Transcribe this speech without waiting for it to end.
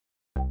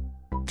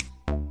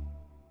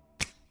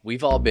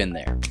We've all been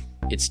there.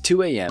 It's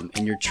 2 a.m.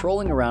 and you're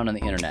trolling around on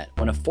the internet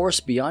when a force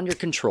beyond your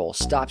control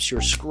stops your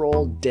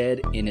scroll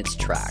dead in its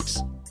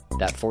tracks.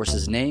 That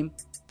force's name?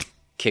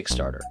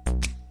 Kickstarter.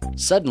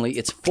 Suddenly,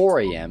 it's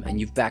 4 a.m. and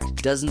you've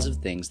backed dozens of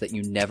things that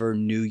you never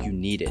knew you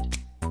needed.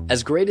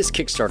 As great as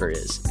Kickstarter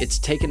is, it's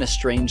taken a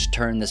strange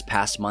turn this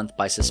past month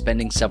by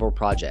suspending several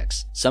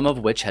projects, some of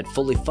which had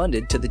fully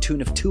funded to the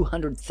tune of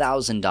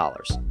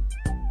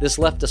 $200,000. This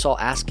left us all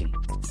asking,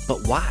 but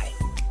why?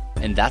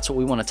 And that's what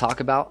we want to talk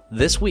about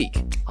this week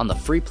on the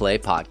Free Play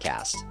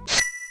Podcast.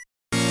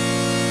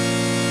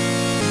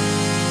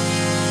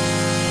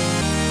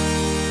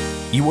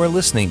 You are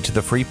listening to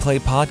the Free Play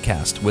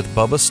Podcast with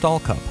Bubba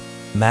Stallcup,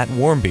 Matt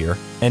Warmbier,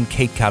 and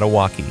Kate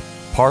Katawaki,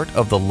 part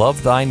of the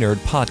Love Thy Nerd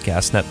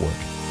Podcast Network.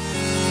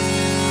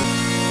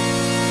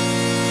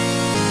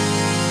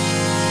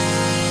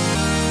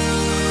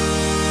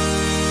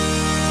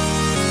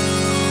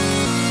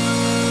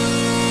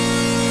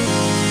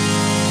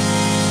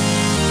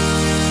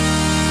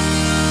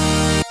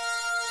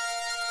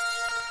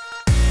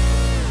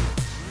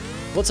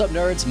 What's up,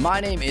 nerds? My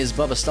name is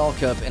Bubba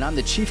Stallcup, and I'm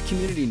the Chief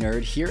Community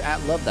Nerd here at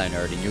Love Thy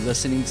Nerd, and you're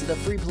listening to the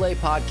Free Play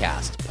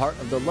Podcast, part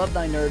of the Love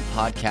Thy Nerd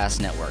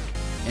Podcast Network.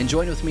 And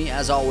joined with me,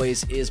 as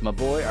always, is my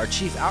boy, our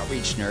Chief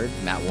Outreach Nerd,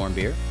 Matt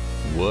Warmbier.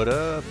 What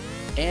up?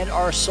 And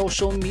our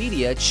social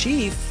media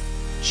chief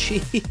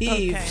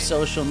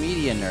social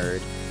media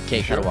nerd,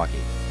 Kate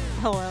Katawaki.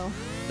 Hello.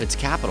 It's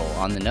capital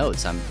on the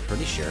notes, I'm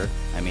pretty sure.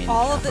 I mean,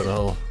 all of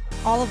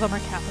them are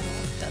capital.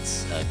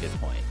 That's a good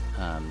point.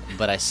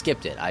 But I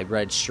skipped it. I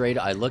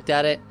looked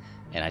at it,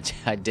 and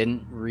I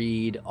didn't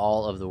read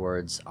all of the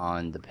words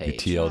on the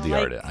page. You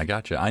TLDR'd it. I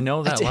gotcha. I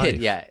know that I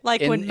did, yeah.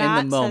 Like when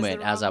Matt in the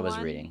moment says the as I wrong was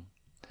one? reading.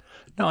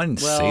 No, I didn't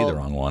say the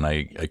wrong one.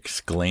 I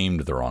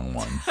exclaimed the wrong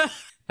one.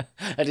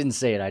 I didn't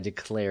say it. I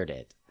declared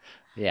it.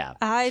 Yeah.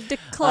 I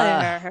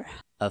declare.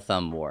 A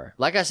thumb war.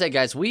 Like I said,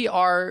 guys, we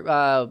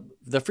are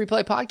the Free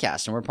Play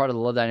Podcast, and we're part of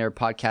the Love Thy Nerd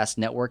Podcast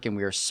Network, and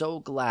we are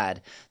so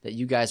glad that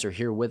you guys are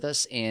here with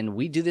us, and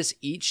we do this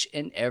each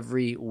and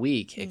every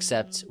week,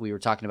 except we were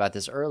talking about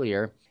this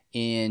earlier.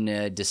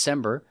 In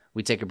December,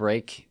 we take a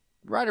break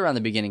right around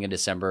the beginning of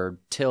December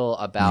till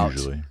about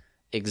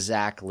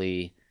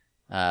exactly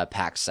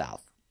PAX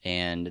South.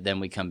 And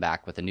then we come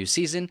back with a new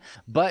season.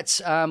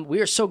 But we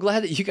are so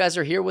glad that you guys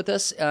are here with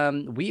us.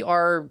 We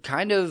are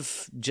kind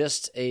of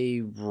just a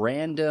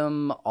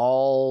random,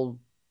 all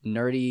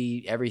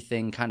nerdy,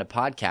 everything kind of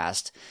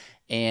podcast.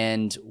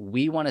 And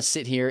we want to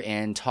sit here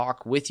and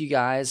talk with you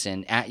guys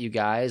and at you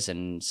guys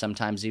and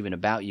sometimes even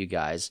about you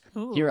guys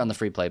here on the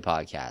Free Play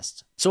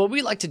Podcast. So what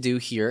we like to do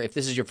here, if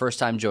this is your first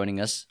time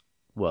joining us,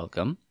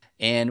 welcome.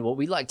 And what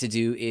we like to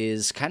do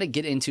is kind of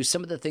get into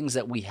some of the things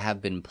that we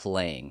have been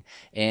playing.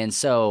 And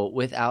so,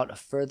 without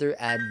further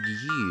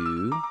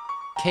ado,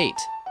 Kate,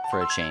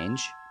 for a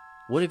change,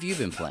 what have you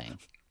been playing?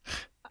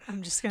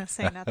 I'm just going to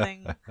say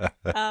nothing.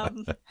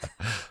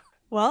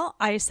 Well,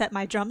 I set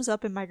my drums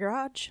up in my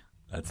garage.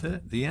 That's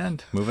it. The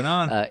end. Moving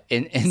on.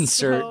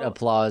 Insert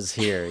applause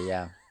here,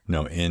 yeah.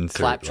 No, insert.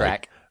 Clap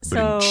track.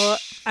 So,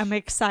 I'm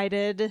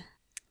excited.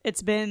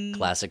 It's been...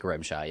 Classic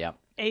rim shot, yeah.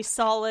 A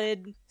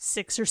solid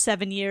 6 or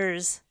 7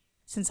 years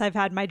since I've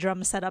had my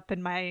drum set up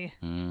in my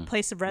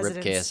place of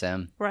residence. Rip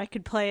KSM. Where I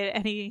could play it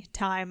any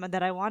time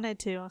that I wanted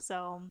to.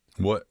 So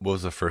What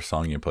was the first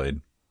song you played?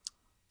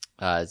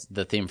 It's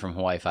the theme from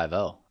Hawaii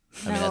Five-0.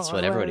 I mean, that's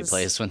what everybody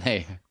plays when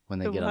they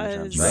get on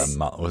the drums,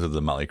 right? Was it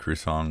the Motley Crue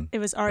song? It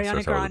was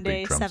Ariana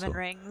Grande, Seven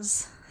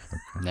Rings.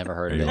 Okay. Never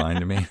heard Are of it. you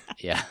lying to me?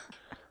 Yeah.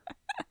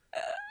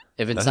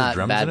 If it's That has not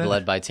drums Bad in it?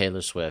 Blood by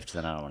Taylor Swift,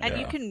 then I don't want to And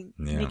go. you can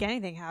make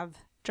anything have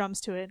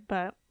drums to it,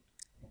 but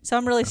so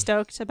I'm really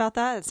stoked about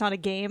that. It's not a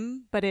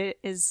game, but it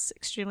is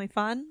extremely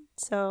fun.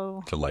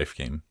 So It's a life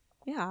game.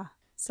 yeah.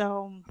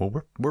 So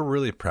Well, we're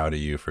really proud of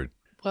you for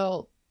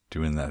Well,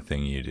 doing that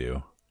thing you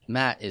do.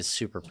 Matt is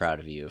super proud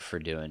of you for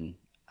doing.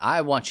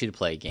 I want you to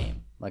play a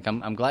game. Like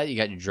I'm glad you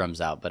got your drums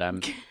out, but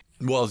I'm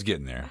Well, I was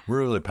getting there.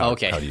 We're really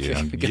proud of you.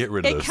 Get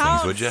rid of those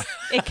things, would you?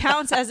 It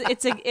counts as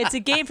it's a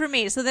game for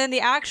me. So then the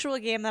actual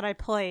game that I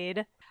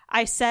played,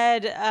 I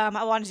said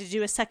I wanted to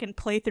do a second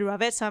playthrough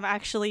of it. So I'm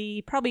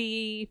actually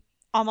probably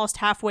almost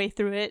halfway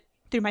through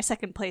my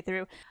second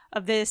playthrough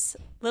of this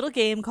little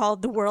game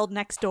called The World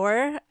Next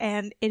Door,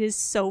 and it is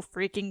so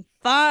freaking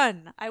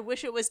fun. I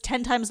wish it was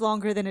 10 times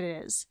longer than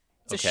it is.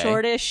 It's a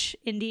shortish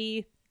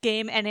indie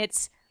game, and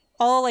it's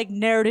all like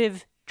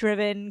narrative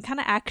driven, kind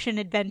of action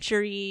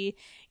adventure-y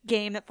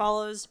game that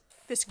follows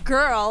this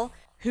girl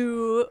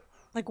who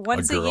like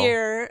once a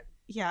year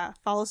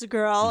follows a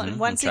girl, and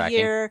once a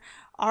year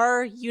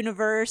our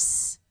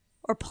universe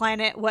or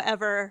planet,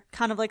 whatever,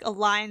 kind of like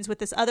aligns with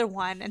this other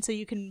one, and so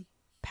you can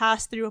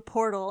pass through a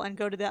portal and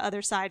go to the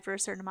other side for a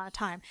certain amount of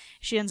time.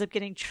 She ends up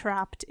getting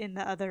trapped in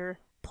the other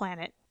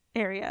planet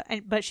area,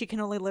 but she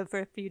can only live for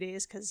a few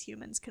days because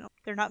humans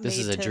they're not made to...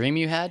 This is a dream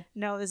you had?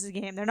 No, this is a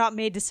game. They're not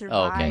made to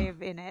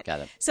survive in it.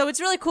 Got it. So it's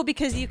really cool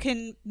because you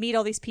can meet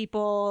all these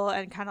people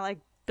and kind of like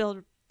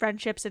build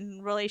friendships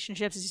and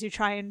relationships as you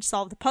try and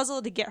solve the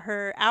puzzle to get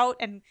her out,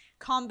 and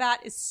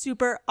combat is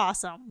super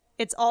awesome.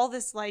 It's all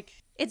this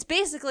it's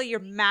basically you're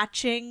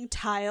matching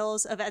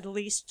tiles of at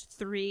least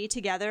 3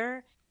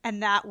 together,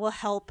 and that will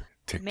help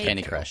make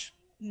Candy Crush.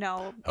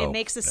 No, it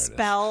makes a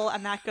spell,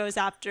 and that goes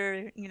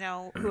after,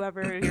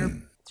 whoever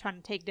you're trying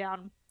to take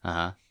down.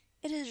 Uh-huh.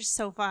 It is just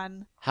so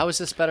fun. How is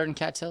this better than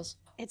Cattails?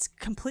 It's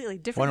completely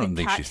different than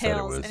think she said it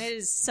Cattails, was. and it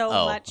is so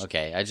Oh, much.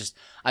 okay.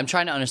 I'm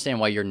trying to understand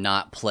why you're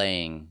not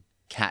playing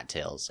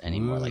Cattails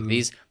anymore. Like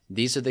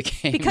these are the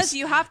games. Because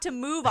you have to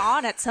move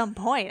on at some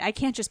point. I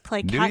can't just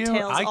play Do you?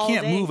 Cattails I all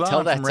can't day. move on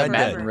Tell that from to Red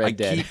Matt Dead. in Red I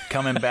Dead. keep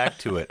coming back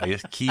to it. I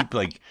just keep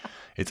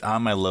it's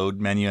on my load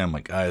menu. I'm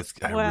like, I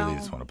really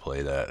just want to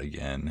play that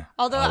again.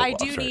 Although I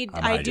do sorry, need,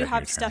 I'm I do hijacking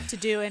have your stuff turn. to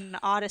do in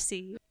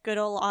Odyssey, good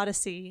old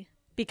Odyssey,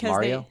 because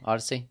Mario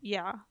Odyssey.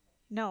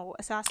 No,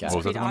 Assassin's Got it.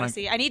 Was that Creed the one I-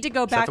 Odyssey. I need to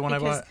go Is that back the one I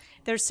because bought?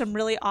 there's some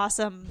really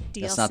awesome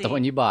DLC. That's not the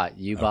one you bought.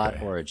 You bought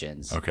Okay.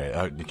 Origins. Okay,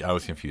 I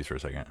was confused for a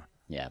second.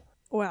 Yeah.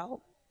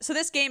 Well, so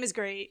this game is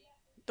great.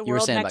 The You were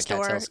World saying Next about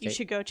Door. Cattails, You Kate?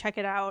 should go check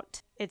it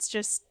out. It's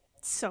just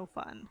so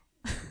fun.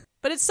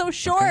 But it's so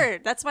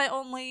short. That's my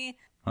only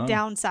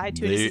downside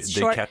to it. Is it's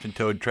They short. Captain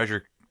Toad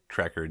treasure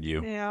trackered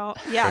you. Yeah,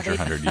 Treasure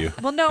hunted you.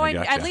 Well, no, I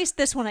at gotcha. least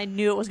this one I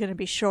knew it was going to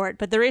be short.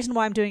 But the reason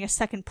why I'm doing a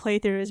second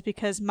playthrough is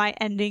because my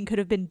ending could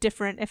have been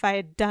different if I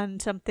had done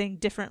something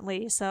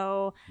differently.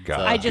 So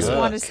Got I just good.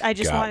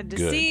 wanted to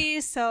good.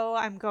 see. So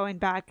I'm going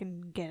back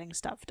and getting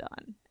stuff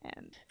done.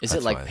 And Is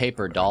That's it like why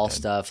paper Red doll Dead.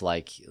 stuff?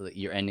 Like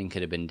your ending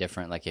could have been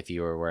different, like if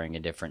you were wearing a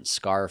different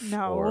scarf,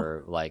 No.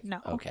 or like No.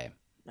 okay.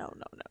 no.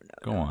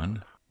 Go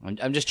on.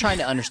 I'm just trying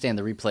to understand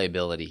the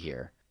replayability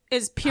here.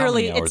 It's How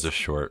purely many hours are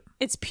short?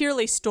 it's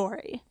purely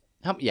story.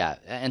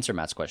 Answer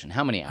Matt's question.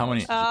 How many hours? How many-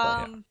 did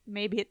you play?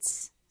 Maybe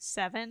it's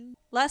 7,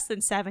 less than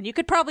 7. You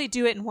could probably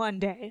do it in one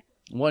day.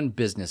 One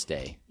business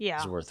day. Yeah.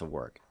 Is worth of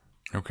work.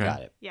 Okay.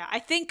 Got it. Yeah, I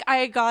think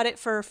I got it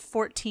for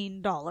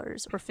 $14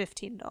 or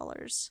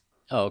 $15.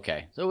 Oh,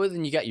 okay. So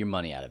then you got your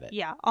money out of it.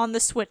 Yeah, on the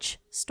Switch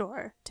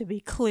store, to be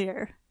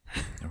clear.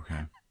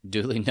 Okay.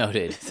 Duly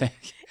noted.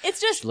 It's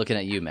just Looking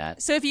at you,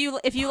 Matt. so if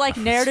you like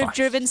narrative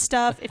driven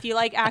stuff, if you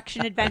like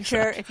action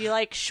adventure, if you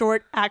like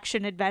short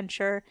action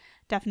adventure,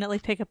 definitely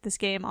pick up this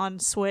game on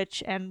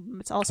Switch, and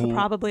it's also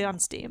probably on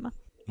Steam.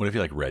 What if you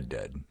like Red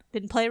Dead?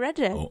 Then play Red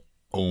Dead.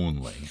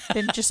 Only.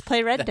 Then just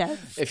play Red Dead.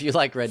 If you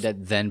like Red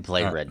Dead, then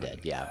play Red Dead.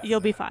 Yeah. You'll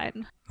be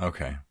fine.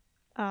 Okay.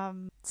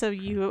 So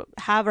you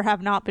have or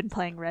have not been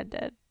playing Red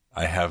Dead?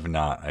 I have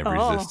not. I've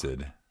Oh.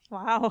 resisted.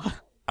 Wow.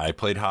 I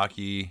played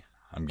hockey.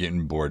 I'm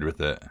getting bored with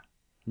it.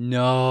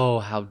 No,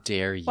 how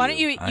dare you? Why don't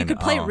you I could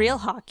play know. real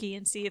hockey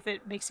and see if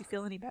it makes you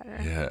feel any better.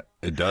 Yeah,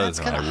 it does. It's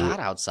kind of and hot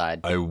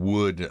outside. I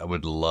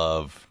would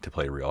love to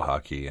play real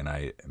hockey, and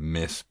I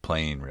miss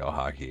playing real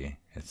hockey.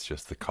 It's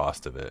just the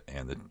cost of it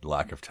and the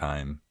lack of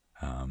time.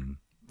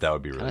 That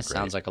would be really Kind great. of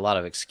sounds like a lot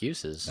of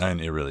excuses. And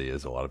it really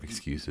is a lot of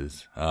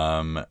excuses.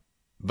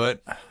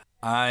 But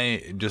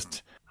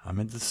I'm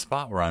at this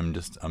spot where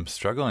I'm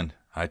struggling.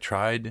 I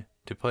tried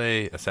to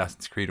play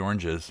Assassin's Creed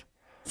Oranges,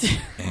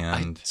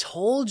 and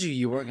Told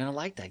you weren't gonna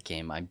like that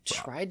game. I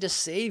tried to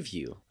save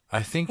you.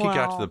 I think it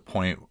got Wow. to the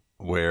point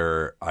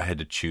where I had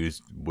to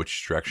choose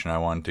which direction I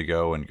wanted to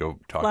go and go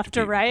talk Left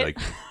to or people. right?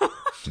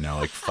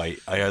 Like fight.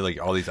 I had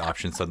like all these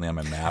options suddenly on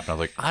my map, and I was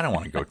like, I don't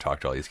want to go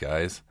talk to all these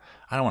guys.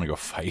 I don't want to go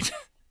fight.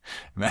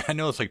 Man, I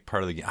know it's like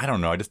part of the game. I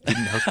don't know. I just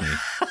didn't hook me.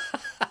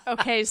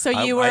 Okay, so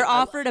you were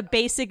offered a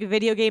basic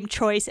video game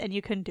choice and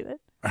you couldn't do it.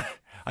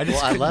 I just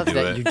Well, I couldn't love do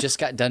that it. you just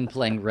got done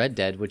playing Red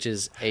Dead, which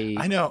is a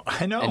I know.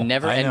 a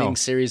never-ending I know.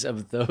 series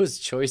of those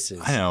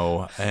choices. I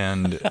know,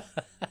 and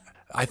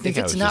I think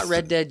If I it's was not just-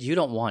 Red Dead, you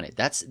don't want it.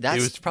 That's It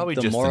was probably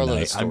the just moral the of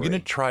the night. story. I'm gonna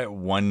try it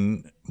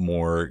one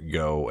more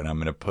go, and I'm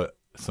gonna put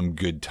some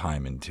good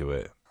time into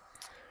it.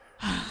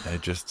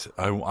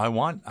 I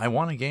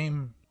want a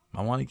game.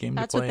 I want a game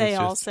That's to play. what they It's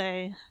all just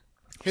say.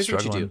 Here's what you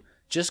struggling. do: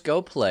 just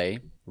go play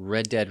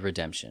Red Dead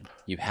Redemption.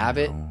 You have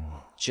it.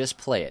 Just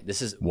play it.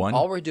 This is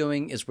all we're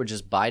doing is we're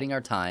just biding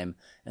our time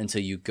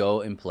until you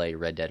go and play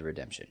Red Dead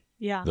Redemption.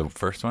 Yeah. The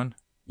first one.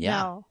 Yeah,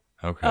 No.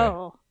 Okay.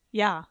 Oh,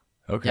 yeah.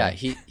 Okay.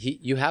 yeah.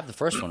 You have the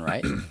first one,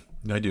 right?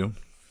 I do,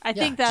 I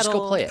think just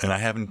that'll go play it. and I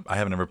haven't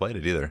ever played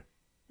it either.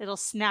 it'll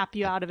snap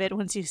you out of it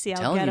once you see how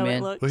Telling you, ghetto man.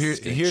 it looks. Well,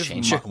 gonna here's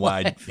change your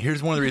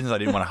here's one of the reasons I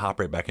didn't want to hop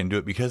right back into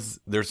it, because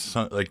there's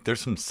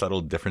some subtle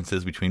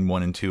differences between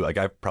 1 and 2. Like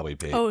I've probably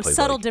played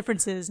subtle like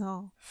differences.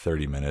 Oh.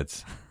 30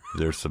 minutes.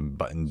 There's some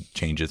button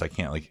changes. I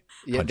can't like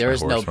Yeah, punch there my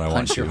is no horse when I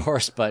want punch your to.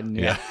 horse button.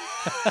 Yeah.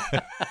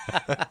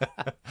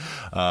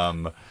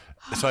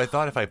 So I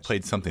thought if I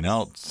played something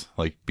else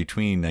like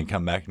between and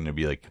come back and it'd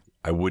be like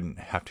I wouldn't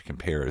have to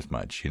compare as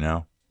much, you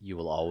know? You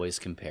will always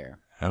compare.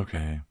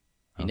 Okay.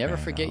 You never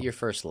Okay, forget I'll- your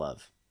first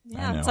love.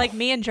 Yeah, know. it's like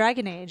me and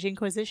Dragon Age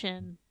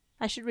Inquisition.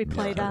 I should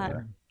replay that.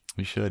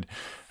 We should.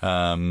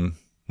 Well,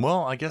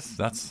 I guess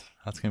that's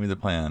gonna be the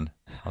plan.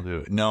 I'll do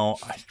it. No,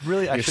 I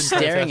You're shouldn't try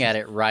staring at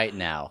it right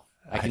now.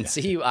 I can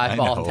see you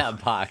eyeballing know.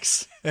 that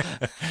box.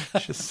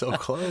 It's just so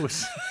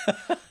close.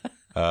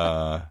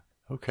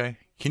 Okay.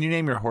 Can you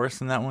name your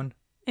horse in that one?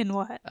 In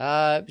what?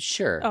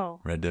 Sure. Oh.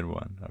 Red Dead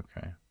 1.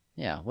 Okay.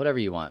 Yeah, whatever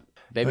you want.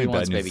 Baby Only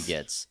wants, bad baby news-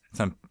 gets.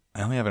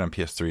 I only have it on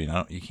PS3,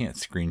 and you can't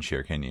screen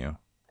share, can you?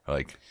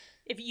 Like,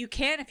 If you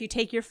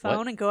take your phone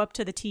What? and go up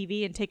to the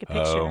TV and take a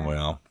picture. oh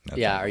well. That's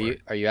Yeah, not work.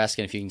 are you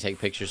asking if you can take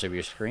pictures of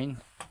your screen?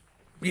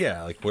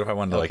 Yeah, like what if I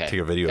wanted to like Okay, take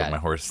a video got of my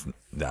it. horse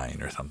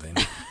dying or something?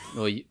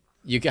 Well,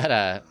 you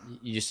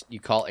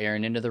call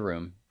Aaron into the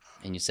room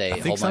and you say, I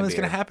think "Hold my something's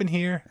beer," gonna happen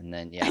here. and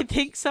then I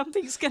think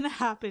something's gonna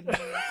happen.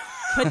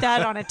 Put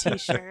that on a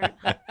T-shirt.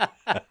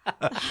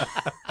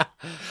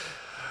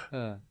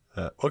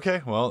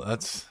 Okay, well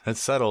that's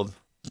settled.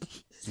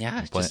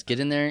 yeah, just get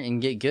in there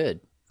and get good.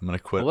 I'm gonna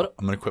quit. What-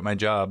 I'm gonna quit my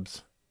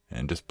jobs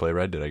and just play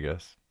Red Dead, I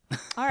guess.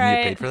 All You get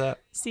right. paid for that?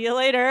 See you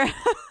later.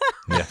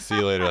 Yeah. See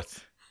you later.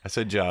 I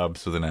said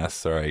jobs with an S.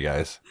 Sorry,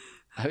 guys.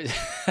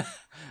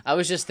 I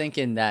was just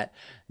thinking that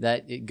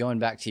going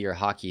back to your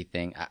hockey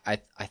thing, I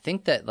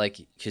think that like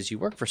because you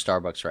work for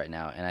Starbucks right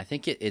now, and I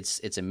think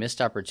it's a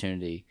missed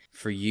opportunity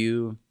for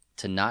you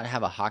to not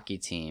have a hockey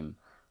team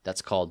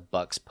that's called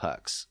Bucks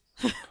Pucks.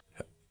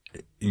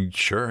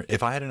 Sure.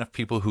 If I had enough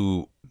people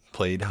who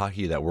played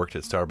hockey that worked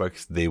at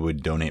Starbucks, they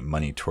would donate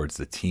money towards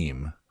the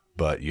team.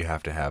 But you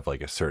have to have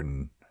like a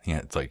certain,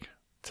 it's like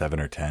 7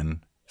 or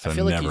 10. So I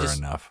feel like never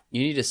enough.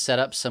 You need to set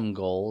up some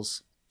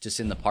goals just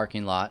in the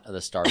parking lot of the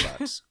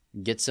Starbucks.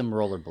 Get some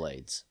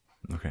rollerblades.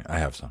 Okay, I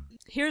have some.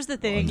 Here's the I'll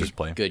thing. just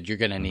play. Good, you're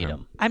gonna need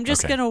them. I'm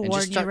just Okay. gonna And warn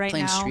just you start right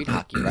playing now. street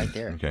hockey right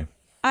there. Okay.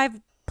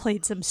 I've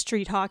played some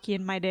street hockey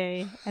in my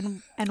day,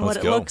 and what Let's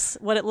it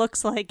go.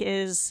 looks like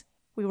is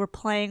we were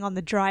playing on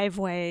the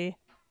driveway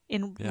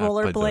in Yeah, I've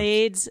played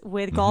rollerblades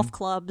with golf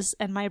clubs,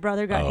 and my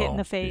brother got hit in Oh,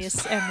 the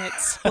face, and it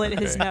split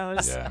his Okay,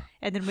 nose, yeah.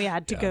 and then we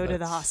had to Yeah, go to the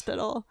that's-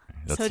 hospital.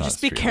 That's So not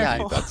just be street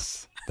careful. hockey.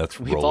 That's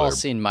We've roller all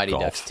seen Mighty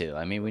golf. Ducks too.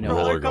 I mean, we know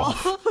Roller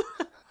golf.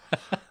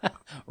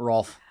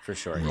 Rolf for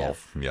sure. Yeah.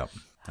 Golf. Yep.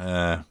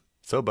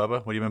 So, Bubba,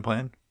 what have you been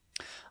playing?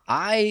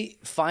 I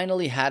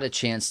finally had a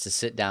chance to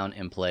sit down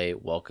and play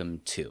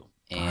Welcome to.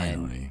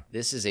 And Finally.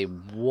 this is a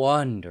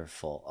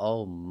wonderful,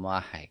 oh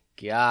my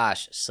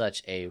gosh,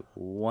 such a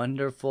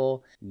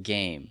wonderful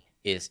game.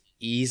 It's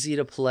easy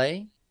to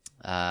play.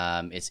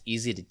 It's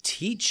easy to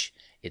teach.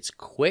 It's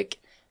quick.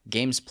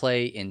 Games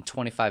play in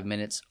 25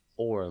 minutes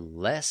or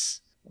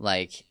less.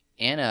 Like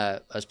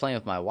Anna, I was playing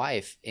with my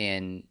wife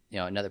and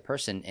another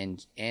person,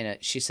 and Anna,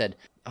 she said,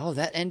 "Oh,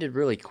 that ended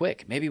really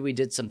quick. Maybe we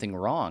did something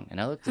wrong."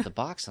 And I looked at the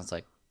box and I was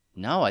like,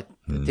 "No, I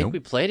think Nope. we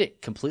played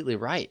it completely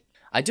right."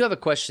 I do have a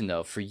question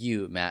though for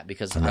you, Matt,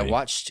 because I Alright.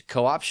 watched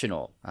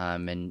Co-optional,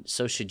 and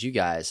so should you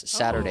guys,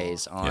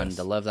 Saturdays on Yes.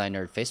 the Love Thy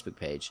Nerd Facebook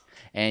page,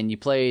 and you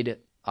played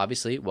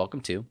obviously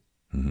Welcome to.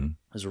 Mm-hmm.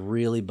 I was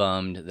really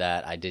bummed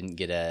that I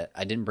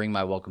didn't bring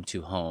my Welcome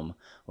to home,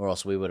 or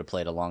else we would have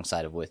played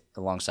alongside of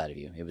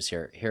you. It was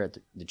here at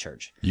the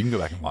church. You can go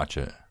back and watch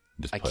it.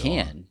 Just I play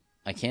along.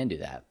 can do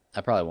that.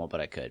 I probably won't, but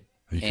I could.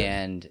 You could.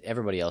 And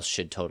everybody else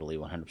should totally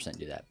 100%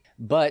 do that.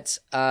 But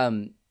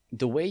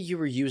the way you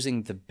were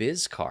using the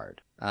biz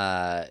card,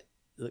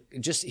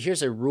 just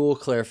here's a rule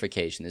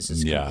clarification. This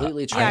is Yeah.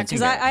 completely Yeah, because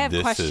transparent. I have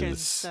This questions.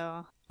 is-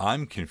 So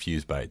I'm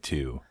confused by it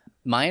too.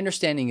 My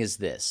understanding is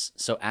this.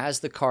 So as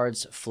the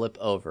cards flip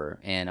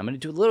over, and I'm going to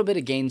do a little bit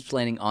of game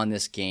planning on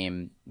this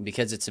game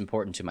because it's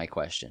important to my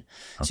question.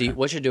 So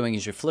what you're doing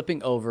is you're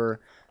flipping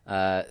over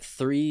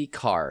 3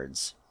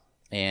 cards,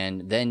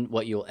 and then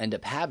what you'll end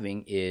up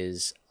having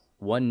is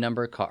 3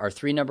 number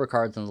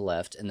cards on the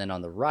left, and then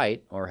on the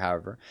right, or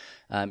however,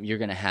 you're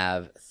going to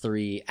have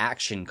 3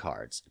 action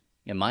cards.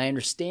 And my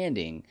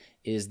understanding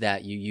is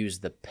that you use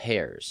the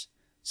pairs.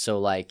 So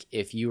like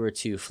if you were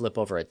to flip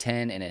over a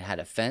 10 and it had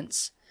a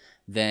fence,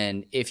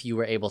 then if you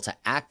were able to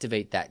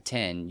activate that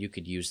 10, you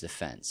could use the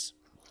fence.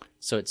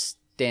 So it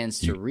stands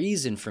to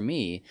reason for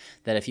me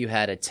that if you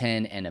had a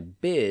 10 and a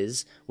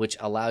biz, which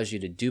allows you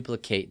to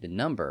duplicate the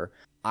number,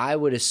 I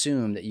would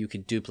assume that you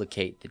could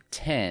duplicate the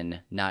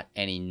 10, not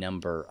any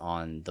number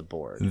on the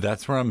board.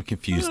 That's where I'm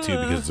confused too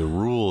because the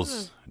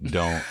rules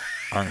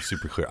aren't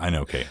super clear. I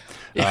know. Okay.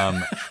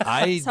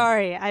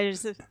 sorry,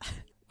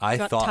 I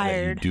got thought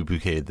tired. that you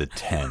duplicated the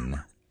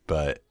 10,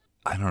 but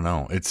I don't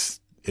know. It's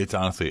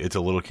honestly, it's a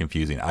little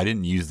confusing. I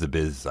didn't use the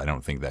biz. I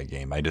don't think that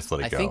game. I just let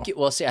it go.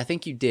 I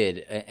think you did,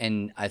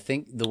 and I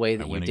think the way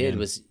that you win did again.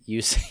 was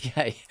you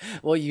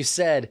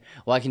said,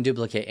 well, I can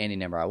duplicate any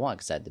number I want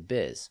because I had the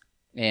biz,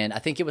 and I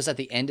think it was at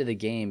the end of the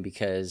game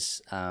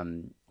because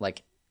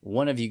like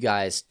one of you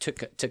guys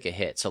took a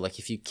hit. So like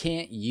if you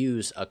can't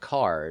use a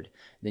card,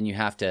 then you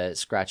have to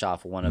scratch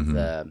off one of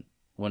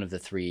the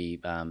 3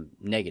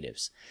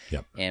 negatives.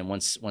 Yep. And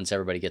once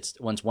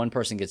one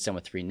person gets done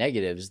with 3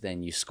 negatives,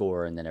 then you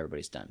score and then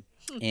everybody's done.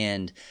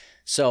 And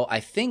so I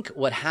think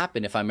what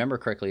happened, if I remember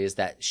correctly, is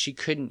that she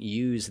couldn't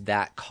use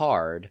that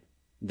card,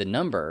 the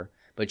number,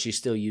 but she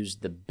still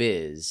used the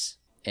biz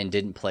and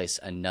didn't place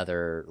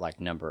another like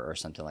number or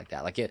something like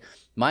that.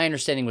 My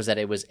understanding was that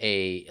it was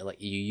you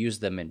use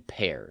them in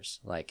pairs.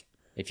 Like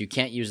if you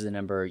can't use the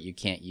number, you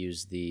can't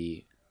use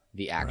the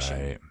action.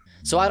 Right.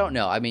 So I don't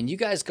know. I mean, you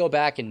guys go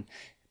back and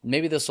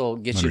maybe this will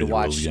get you to Read the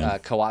rules watch again.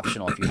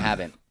 Co-optional if you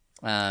haven't.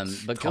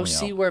 But Call go me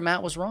see out. where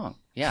Matt was wrong.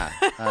 Yeah,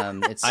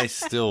 it's I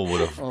still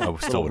would have. I still little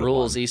would have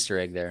rules won. Easter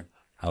egg there.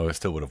 I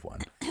still would have won.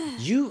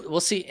 You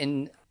will see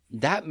in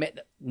that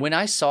when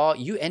I saw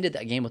you ended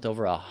that game with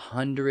over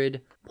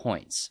 100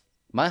 points.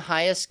 My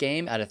highest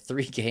game out of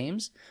 3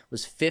 games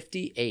was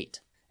 58,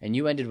 and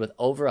you ended with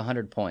over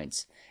 100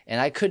 points. And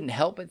I couldn't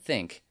help but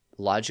think,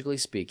 logically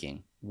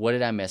speaking, what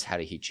did I miss? How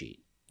did he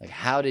cheat? Like,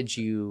 how did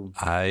you?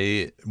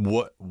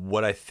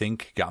 What I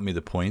think got me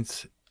the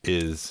points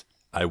is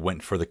I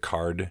went for the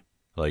card.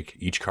 Like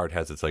each card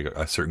has its like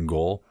a certain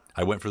goal.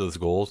 I went for those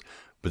goals,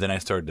 but then I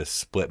started to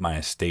split my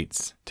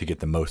estates to get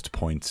the most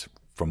points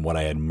from what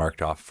I had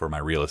marked off for my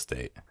real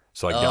estate.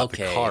 So I got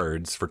the Okay.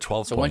 cards for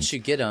 12 So points. once you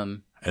get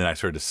them, And I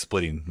started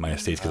splitting my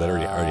estates because I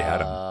already had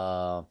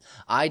them.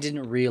 I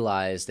didn't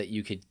realize that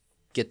you could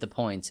get the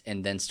points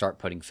and then start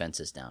putting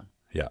fences down.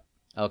 Yeah.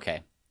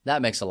 Okay,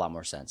 that makes a lot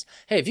more sense.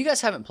 Hey, if you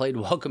guys haven't played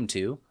Welcome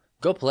to,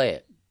 go play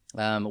it.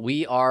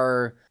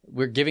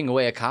 We're giving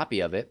away a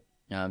copy of it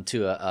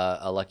to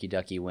a Lucky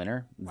Ducky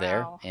winner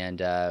there. Wow. And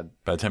By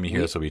the time you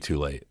hear this, will be too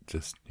late.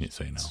 Just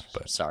so you know.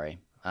 But sorry.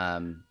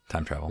 time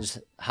travel. Just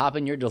hop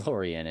in your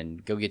DeLorean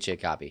and go get you a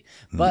copy.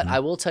 But I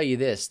will tell you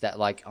this, that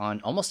like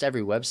on almost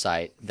every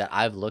website that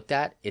I've looked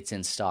at, it's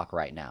in stock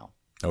right now.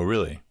 Oh,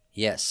 really?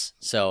 Yes.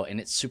 So, and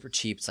it's super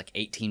cheap. It's like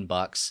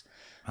 $18.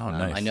 Oh,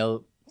 nice. I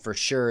know for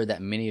sure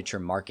that Miniature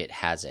Market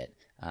has it.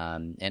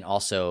 And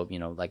also,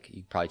 like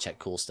you probably check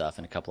Cool Stuff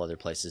and a couple other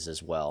places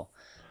as well.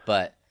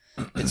 But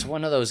it's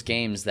one of those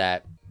games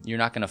that you're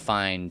not going to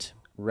find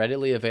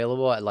readily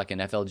available at like an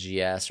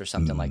FLGS or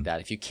something like that.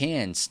 If you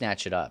can,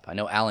 snatch it up. I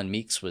know Alan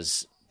Meeks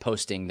was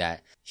posting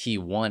that he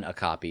won a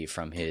copy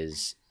from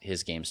his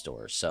game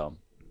store. So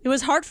It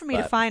was hard for me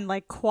to But- find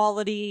like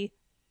quality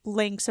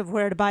links of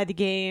where to buy the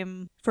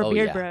game for Oh,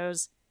 Beard yeah.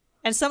 Bros.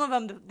 And some of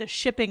them, the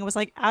shipping was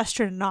like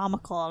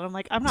astronomical. And I'm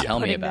like, I'm not Tell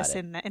me putting about this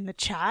it. in the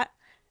chat.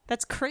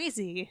 That's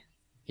crazy.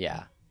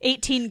 yeah,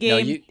 $18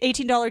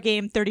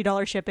 game,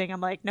 $30 shipping.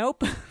 I'm like,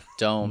 nope.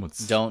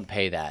 don't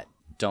pay that.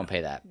 Don't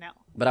pay that. No.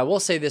 But I will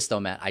say this though,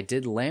 Matt, I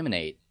did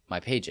laminate my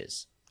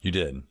pages. You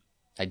did.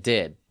 I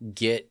did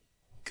get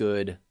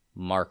good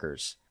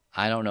markers.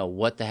 I don't know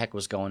what the heck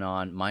was going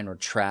on. Mine were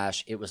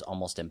trash. It was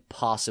almost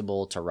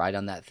impossible to write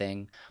on that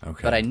thing.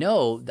 Okay. But I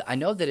know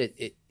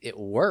that it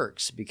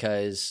works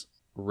because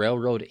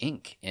Railroad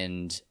Ink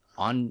and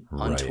on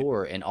Right.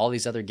 tour and all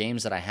these other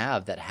games that I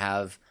have that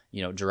have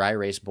dry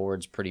erase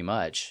boards pretty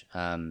much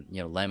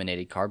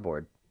laminated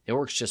cardboard. It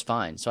works just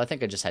fine. So I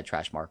think I just had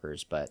trash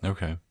markers, but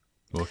Okay.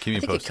 Well, keep me I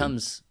think posted. it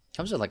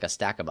comes with like a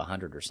stack of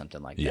 100 or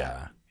something like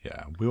that.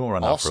 Yeah. We won't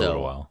run out for a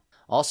little while.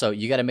 Also,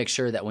 you got to make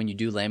sure that when you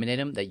do laminate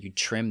them, that you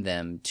trim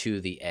them to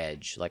the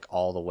edge, like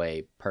all the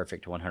way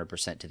perfect,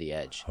 100% to the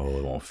edge. Oh,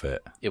 it won't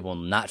fit. It will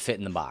not fit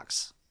in the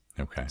box.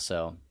 Okay.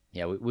 So,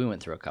 yeah, we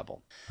went through a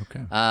couple.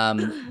 Okay.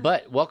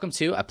 But Welcome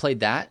to, I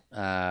played that.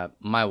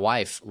 My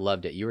wife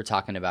loved it. You were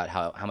talking about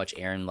how much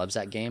Erin loves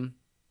that game.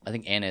 I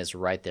think Anna is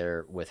right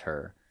there with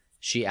her.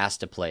 She asked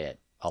to play it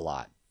a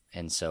lot,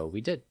 and so we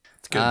did.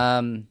 It's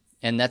good.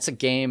 And that's a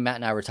game, Matt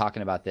and I were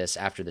talking about this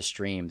after the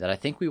stream, that I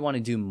think we want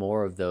to do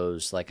more of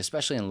those, like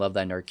especially in Love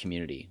Thy Nerd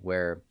community,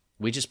 where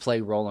we just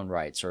play roll and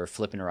rights or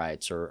flipping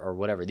rights or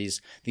whatever,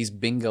 these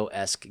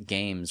bingo-esque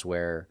games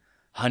where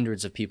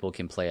hundreds of people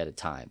can play at a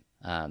time.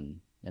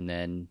 And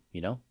then,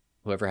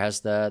 whoever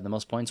has the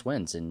most points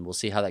wins, and we'll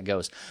see how that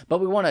goes.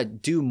 But we want to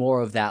do more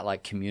of that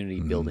like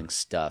community building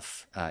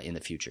stuff in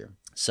the future.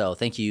 So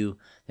thank you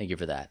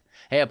for that.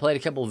 Hey, I played a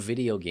couple of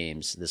video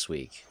games this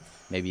week.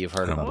 Maybe you've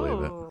heard I of don't them.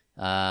 believe it.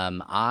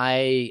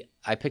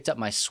 I picked up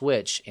my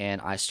Switch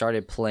and I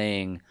started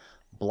playing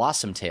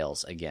Blossom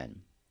Tales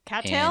again.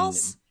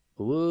 Cattails?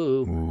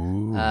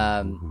 Ooh.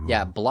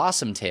 Yeah,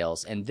 Blossom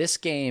Tales. And this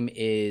game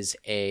is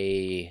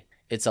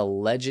it's a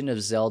Legend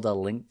of Zelda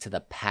Link to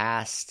the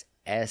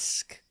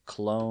Past-esque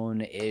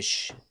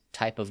clone-ish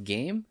type of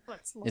game.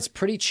 Let's It's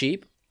pretty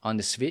cheap on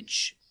the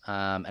Switch,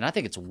 and I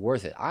think it's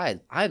worth it.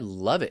 I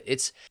love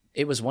it.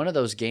 It was one of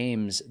those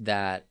games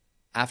that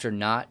after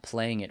not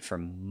playing it for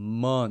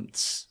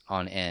months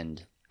on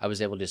end, I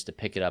was able just to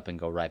pick it up and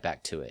go right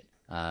back to it.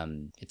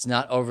 It's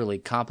not overly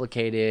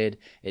complicated.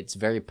 It's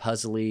very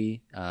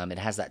puzzly. It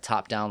has that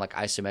top-down like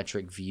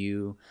isometric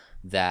view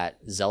that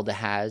Zelda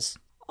has.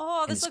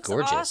 Oh, this It's looks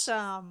gorgeous.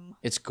 awesome.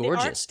 It's The art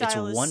gorgeous. It's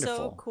style is wonderful.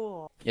 so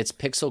cool. It's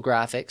pixel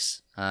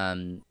graphics,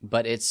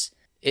 but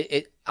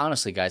it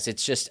honestly, guys,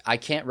 it's just I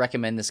can't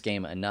recommend this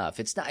game enough.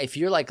 It's not if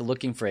you're like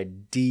looking for a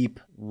deep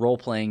role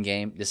playing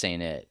game, this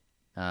ain't it.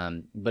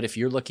 But if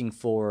you're looking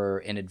for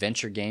an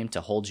adventure game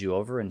to hold you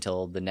over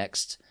until the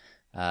next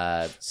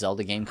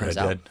Zelda game comes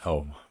Red out, Dead.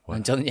 Oh, what?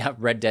 until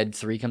Red Dead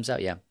 3 comes out,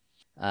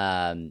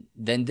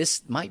 then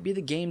this might be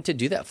the game to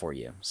do that for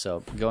you.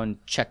 So go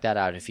and check that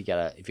out if you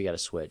got a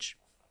Switch.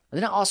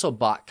 And then I also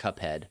bought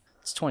Cuphead.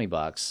 It's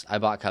 $20. I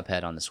bought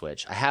Cuphead on the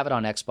Switch. I have it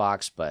on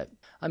Xbox, but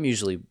I'm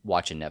usually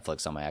watching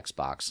Netflix on my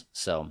Xbox.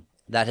 So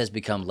that has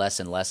become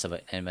less and less of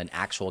an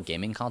actual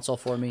gaming console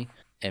for me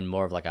and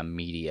more of like a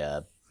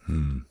media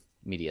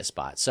media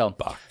spot. So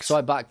Box. so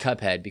I bought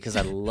Cuphead because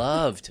I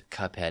loved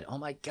Cuphead. Oh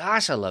my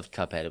gosh, I loved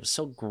Cuphead. It was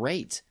so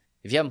great.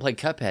 If you haven't played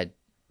Cuphead,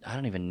 I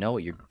don't even know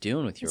what you're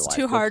doing with your It's life.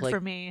 too Go hard play-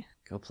 for me.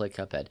 Go play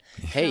Cuphead.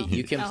 Hey,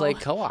 you can No. play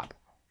co-op.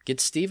 Get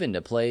Steven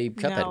to play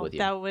Cuphead No, with you.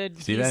 that would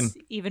be Steven?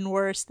 even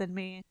worse than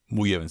me.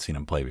 We haven't seen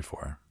him play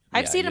before.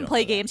 I've Yeah, seen you him don't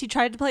play know that. games. He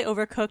tried to play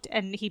Overcooked,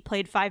 and he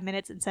played 5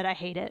 minutes and said, "I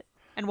hate it,"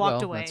 and walked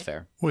well, away. That's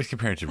fair. Well, he's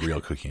comparing it to real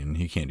cooking.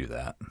 He can't do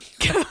that.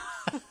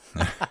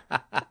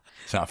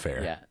 It's not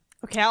fair. Yeah.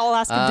 Okay, I'll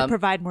ask him to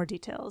provide more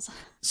details.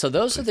 So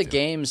those are the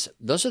games.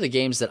 Those are the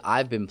games that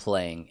I've been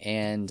playing,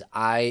 and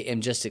I am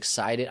just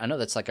excited. I know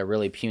that's like a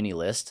really puny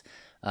list.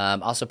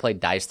 Also played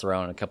Dice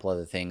Throne and a couple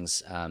other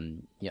things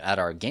at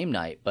our game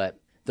night, but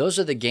those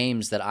are the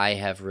games that I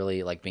have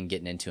really like been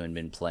getting into and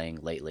been playing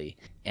lately.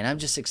 And I'm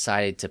just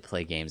excited to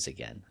play games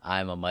again.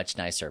 I'm a much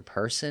nicer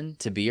person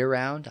to be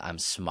around. I'm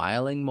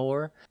smiling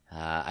more.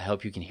 I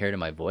hope you can hear it in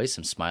my voice.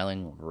 I'm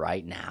smiling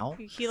right now.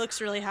 He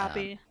looks really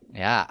happy.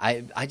 Yeah,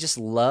 I just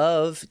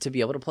love to be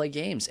able to play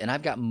games, and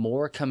I've got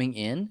more coming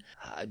in.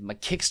 My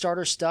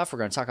Kickstarter stuff, we're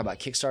going to talk about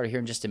Kickstarter here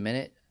in just a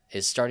minute,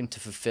 is starting to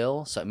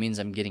fulfill, so it means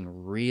I'm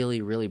getting really,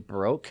 really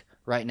broke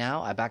right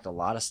now. I backed a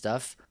lot of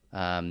stuff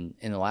in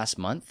the last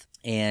month,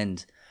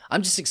 and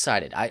I'm just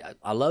excited.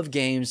 I love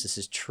games. This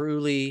is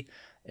truly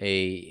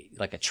a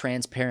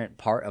transparent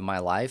part of my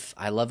life.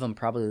 I love them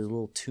probably a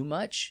little too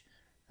much.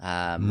 We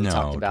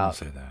talked about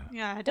don't say that.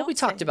 Yeah, don't we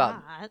talked say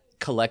about that.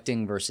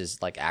 collecting versus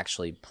like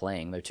actually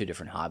playing. They're two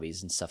different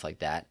hobbies and stuff like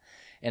that.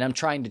 And I'm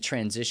trying to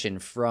transition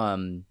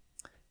from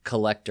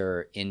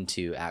collector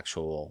into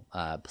actual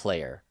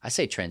player. I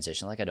say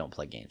transition like I don't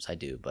play games. I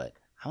do, but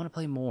I want to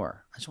play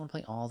more. I just want to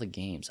play all the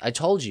games. I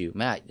told you,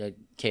 Matt,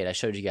 Kate, I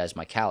showed you guys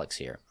my Calyx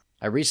here.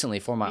 I recently,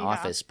 for my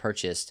office,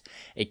 purchased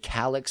a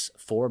Calyx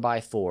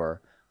 4x4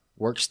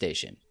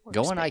 workstation.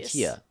 Go on Workspace.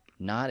 IKEA,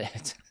 not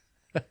it.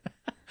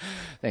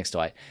 Thanks,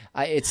 Dwight.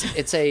 It's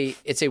a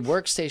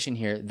workstation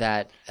here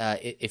that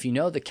if you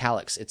know the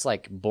Calyx, it's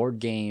like board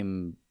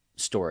game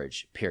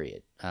storage.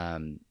 Period.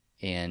 And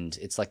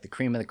it's like the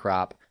cream of the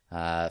crop.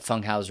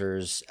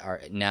 Funghausers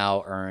are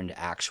now earned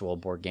actual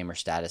board gamer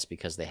status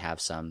because they have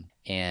some.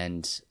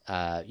 And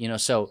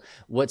so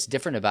what's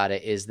different about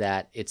it is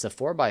that it's a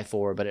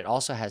 4x4, but it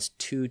also has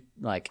two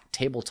like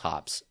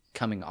tabletops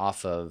coming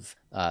off of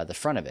the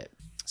front of it.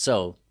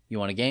 So you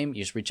want a game,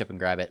 you just reach up and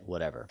grab it,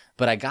 whatever.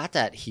 But I got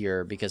that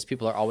here because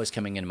people are always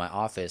coming into my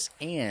office,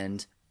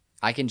 and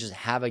I can just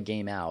have a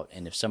game out,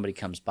 and if somebody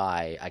comes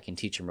by, I can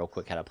teach them real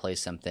quick how to play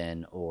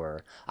something,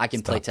 or I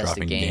can play test a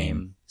dropping game.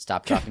 game.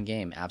 Stop, dropping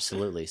game.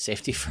 Absolutely.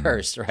 Safety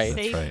first, right?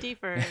 Safety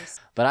first.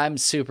 But I'm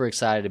super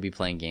excited to be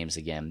playing games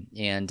again.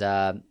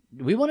 And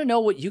we want to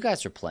know what you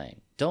guys are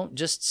playing. Don't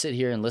just sit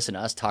here and listen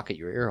to us talk at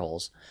your ear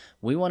holes.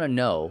 We want to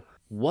know,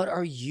 what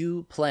are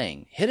you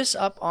playing? Hit us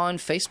up on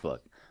Facebook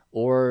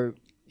or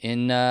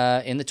in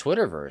the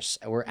Twitterverse.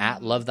 We're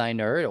at Love Thy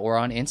Nerd, or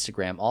on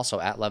Instagram, also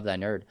at Love Thy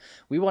Nerd.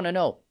 We want to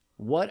know,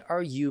 what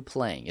are you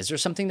playing? Is there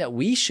something that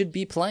we should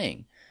be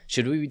playing?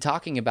 Should we be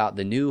talking about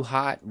the new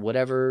hot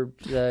whatever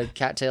the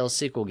Cattails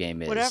sequel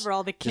game is? Whatever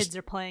all the kids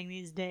are playing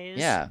these days.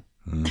 Yeah.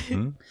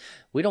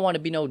 We don't want to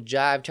be no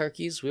jive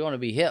turkeys. We want to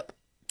be hip.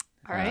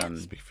 All right.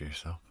 Speak for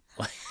yourself.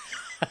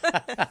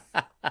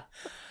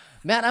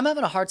 Matt, I'm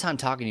having a hard time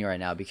talking to you right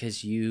now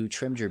because you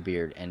trimmed your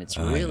beard, and it's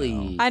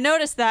really I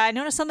noticed that. I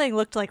noticed something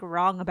looked like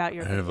wrong about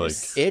your I have, like,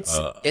 face.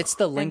 it's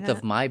the length that-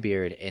 of my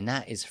beard, and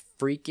that is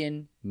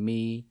freaking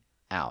me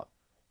out.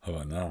 How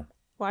about now?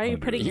 Why are you I'll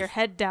do putting it. your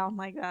head down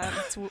like that?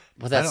 It's, Well,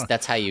 I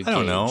that's how you. I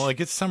don't know. gauge. Like,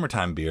 it's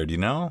summertime beard, you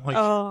know? Like,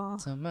 oh,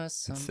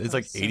 it's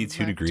like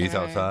 82 degrees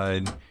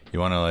outside. You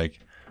want to, like,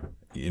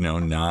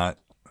 not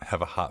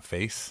have a hot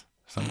face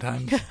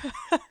sometimes.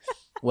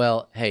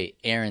 Well, hey,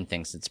 Erin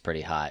thinks it's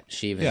pretty hot.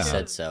 She even Yeah.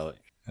 said so.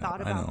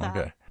 thought I about know. that.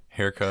 Okay.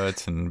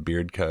 Haircuts and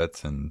beard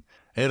cuts, and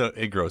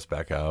it grows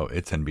back out.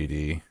 It's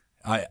NBD.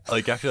 I feel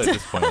like at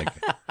this point,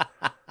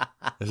 like,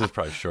 this is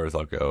probably as short as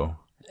I'll go.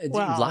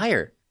 Wow. You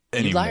liar. You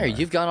Anymore. liar.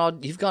 You've gone all I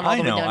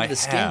the way know. down I to the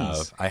skins.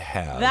 have. I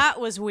have.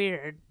 That was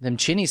weird. Them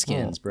chinny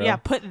skins, bro. Yeah,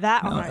 put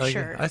that on a Like,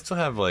 shirt. I still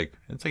have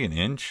it's like an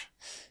inch.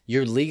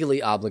 You're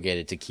legally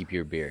obligated to keep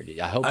your beard.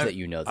 I hope that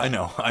you know that. I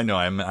know.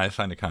 I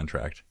signed a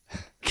contract.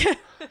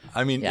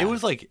 I mean, Yeah.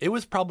 it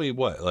was probably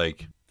what,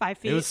 like, 5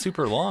 feet. it was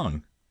super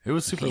long. It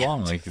was super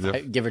long. Like,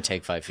 Give or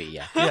take 5 feet,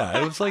 yeah. yeah,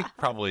 it was like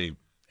probably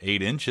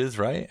 8 inches,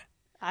 right?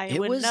 I It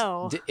wouldn't was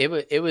know.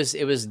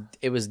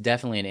 it was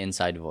definitely an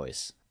inside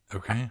voice,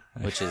 Okay.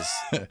 which is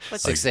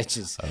 6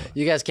 inches.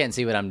 You guys can't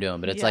see what I'm doing,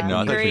 but it's Yeah. like No, when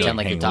I you thought you pretend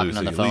like hang you're talking loose,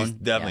 on the at phone.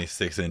 least definitely Yeah.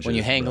 6 inches. When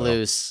you hang bro.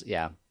 loose,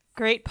 yeah.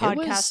 Great was-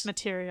 podcast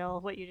material,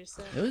 what you just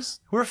said. It was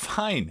We're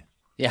fine.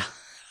 yeah.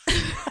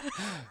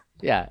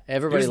 Yeah, You're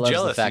everybody just loves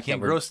jealous. the fact You that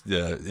can't we're grow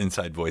the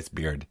inside voice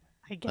beard.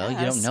 I guess. well, you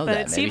don't know but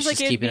that. It Maybe seems she's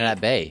like keeping it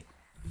at bay.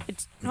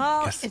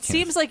 Guess it it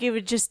seems like it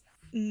would just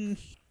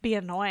be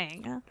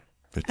annoying.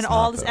 But it's And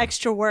all not, this though.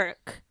 extra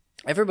work.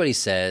 Everybody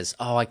says,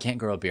 "Oh, I can't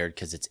grow a beard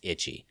because it's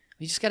itchy."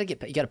 You just got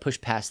to push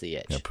past the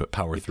itch. Yeah, put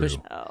power through.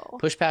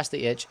 Push past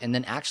the itch, and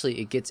then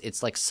actually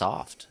it's like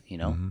soft, you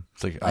know?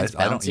 It's like It's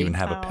I don't bouncy. even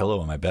have a pillow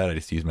on my bed. I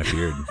just use my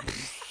beard.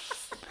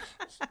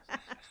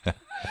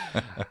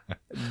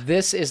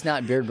 This is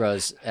not Beard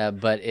Bros,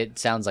 but it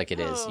sounds like it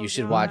is. You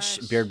should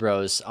watch Beard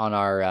Bros on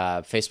our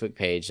Facebook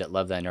page at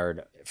Love Thy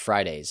Nerd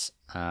Fridays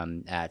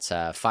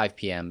at 5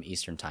 p.m.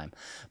 Eastern time.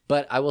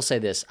 But I will say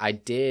this. I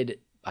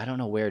don't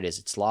know where it is.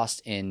 It's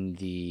lost in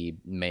the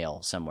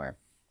mail somewhere.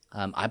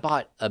 I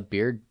bought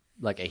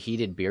a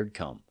heated beard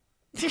comb.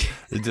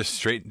 Just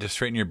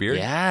straighten your beard?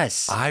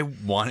 Yes. I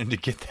wanted to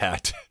get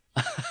that.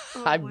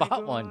 I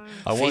bought one.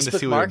 I wanted to Facebook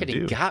see what it would marketing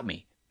do. got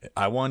me.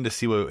 I wanted to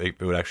see what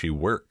it would actually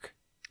work.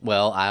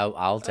 Well,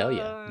 I'll tell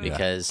you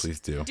because Please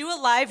do. Do a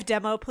live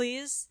demo,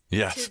 please.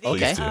 Yes, To the, Okay.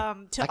 please do. I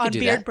could on do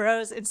Beard that.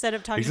 Bros, instead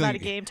of talking He's about gonna- a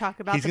game, talk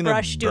about He's the gonna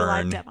brush, do a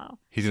live burn. demo.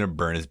 He's gonna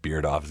burn his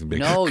beard off. It's gonna be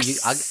no, like,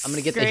 I'm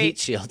gonna get the Great. heat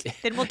shield.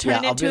 Then we'll turn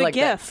it I'll into be a like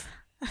GIF.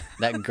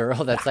 That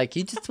girl that's like,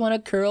 you just want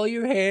to curl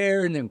your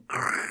hair, and then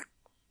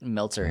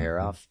melts her hair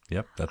off.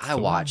 Yep, that's. I the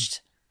one.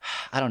 watched.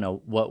 I don't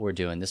know what we're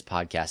doing this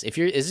podcast. If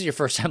this is your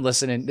first time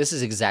listening, this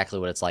is exactly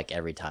what it's like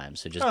every time.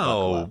 So just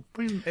buckle up.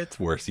 Oh, it's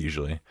worse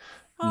usually.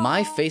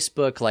 My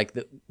Facebook, like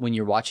when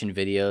you're watching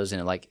videos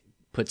and it like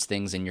puts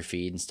things in your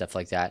feed and stuff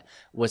like that,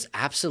 was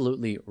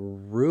absolutely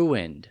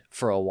ruined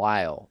for a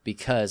while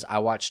because I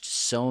watched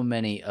so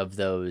many of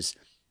those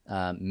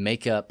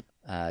makeup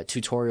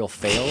tutorial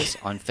fails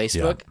on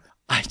Facebook.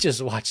 I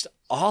just watched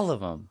all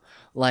of them.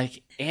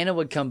 Like Anna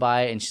would come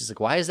by and she's like,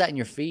 "Why is that in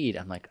your feed?"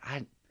 I'm like,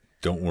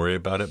 Don't worry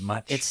about it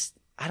much.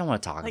 I don't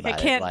want to talk Like about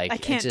I can't, it. Like I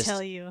can't it just,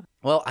 tell you.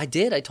 Well, I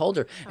did. I told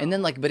her, and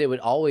then but it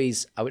would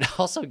always. I would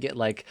also get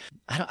like,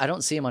 I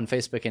don't see them on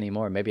Facebook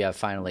anymore. Maybe I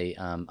finally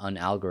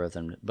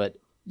unalgorithmed, but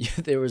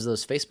there was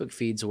those Facebook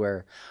feeds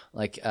where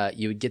like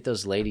you would get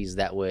those ladies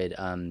that would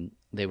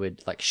they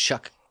would like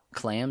shuck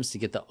clams to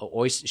get the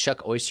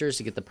shuck oysters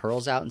to get the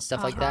pearls out and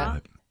stuff like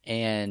that.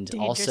 And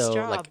Dangerous also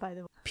job, like by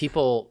the way.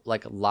 people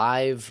like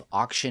live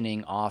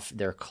auctioning off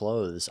their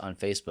clothes on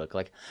Facebook.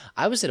 Like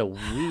I was at a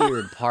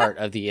weird part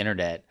of the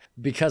internet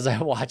because I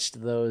watched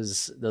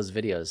those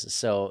videos.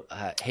 So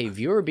hey,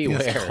 viewer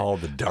beware. It's called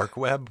the dark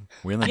web.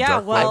 We're in the Yeah,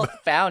 dark well- web. I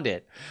found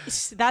it.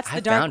 That's I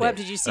the dark found web. it.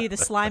 Did you see the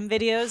slime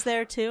videos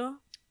there too?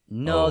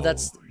 No, Oh,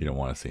 that's you don't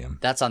want to see him.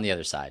 on the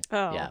other side.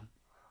 Oh. Yeah.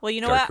 Well, you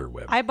know Darker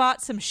what? web. I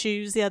bought some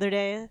shoes the other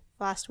day,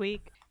 last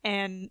week,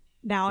 and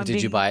now I'm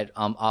Did you buy it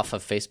off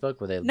of Facebook?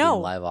 Were they being No,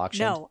 live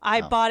auction? no.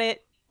 I bought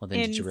it Well, then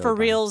did you in really for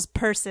buy it? reals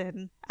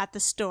person at the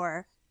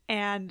store.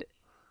 And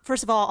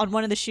first of all, on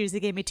one of the shoes, they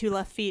gave me 2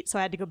 left feet, so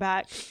I had to go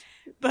back.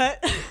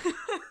 But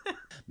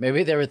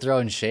Maybe they were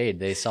throwing shade.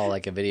 They saw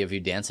like a video of you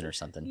dancing or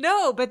something.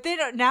 no, but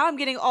now I'm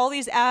getting all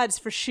these ads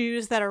for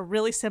shoes that are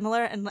really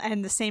similar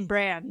and the same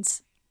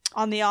brands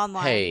on the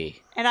online.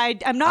 Hey, And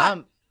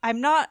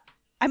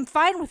I'm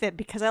fine with it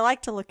because I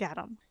like to look at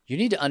them. you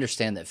need to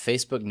understand that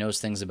Facebook knows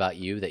things about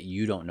you that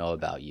you don't know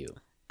about you.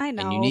 I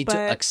know, And you need but to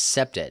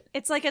accept it.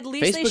 it's like at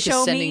least they Facebook show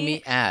is sending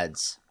me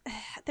ads.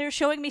 they're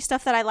showing me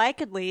stuff that I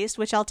like at least,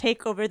 which I'll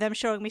take over them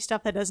showing me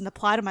stuff that doesn't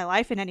apply to my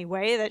life in any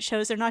way. That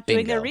shows they're not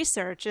doing their Bingo.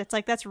 research. It's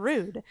like, that's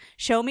rude.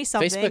 Show me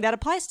something Facebook- that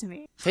applies to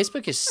me.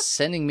 Facebook is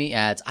sending me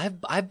ads.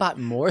 I've bought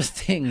more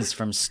things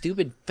from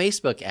stupid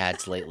Facebook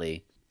ads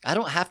lately. I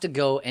don't have to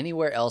go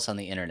anywhere else on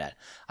the internet.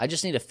 I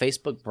just need a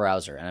Facebook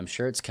browser, and I'm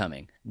sure it's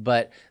coming.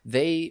 But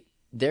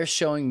they're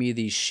showing me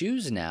these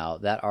shoes now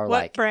that are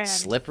What like brand?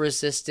 slip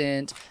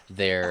resistant.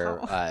 They're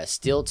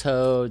steel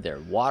toed. They're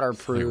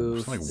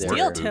waterproof. Like they're-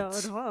 work Steel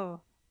boots. toed.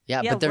 Whoa.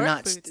 Yeah, Yeah, but they're work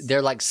not. boots.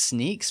 They're like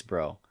sneaks,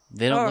 bro.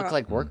 They don't Or- look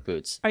like work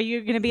boots. Are you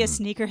going to be a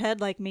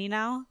sneakerhead like me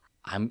now?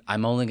 I'm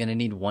only gonna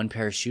need one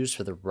pair of shoes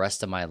for the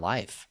rest of my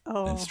life.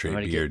 Oh, And straight I'm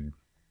gonna beard.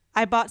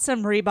 I bought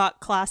some Reebok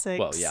Classics.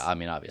 Well, yeah, I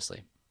mean,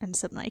 obviously. And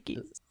some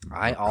Nikes.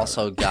 I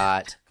also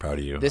got. Proud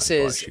of you. This I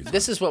bought is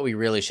shoes. what we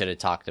really should have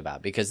talked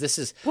about because this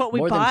is What we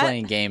more than bought?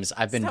 playing games.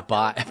 I've been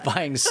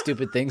buying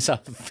stupid things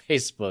off of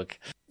Facebook.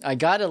 I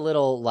got a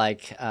little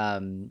like I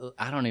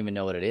don't even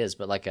know what it is,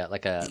 but like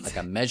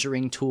a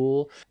measuring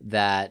tool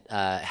that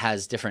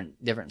has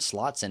different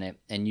slots in it,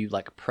 and you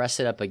like press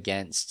it up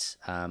against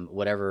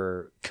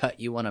whatever cut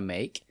you want to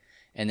make.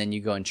 And then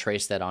you go and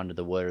trace that onto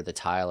the wood or the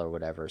tile or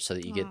whatever so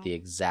that you get the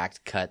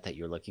exact cut that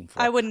you're looking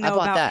for. I wouldn't know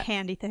bought about that.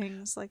 handy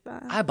things like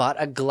that. I bought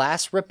a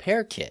glass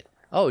repair kit.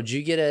 Oh, did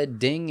you get a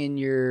ding in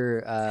your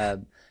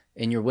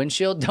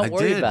windshield? Don't I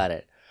worry did. about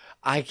it.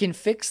 I can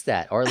fix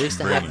that, or at least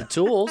I have the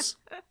tools.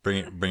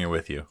 Bring it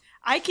with you.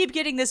 I keep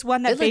getting this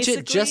one that It legit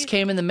basically just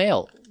came in the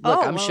mail. Look,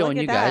 Oh, I'm well, showing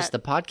look you at guys.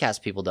 that. The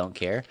podcast people don't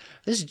care.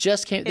 This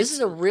just came. This is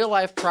a real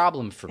life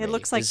problem for me. It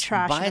looks like is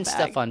trash in a buying bag.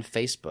 stuff on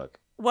Facebook.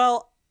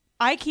 Well,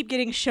 I keep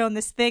getting shown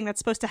this thing that's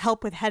supposed to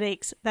help with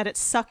headaches, that it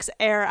sucks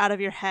air out of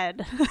your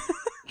head.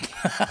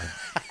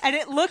 And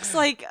it looks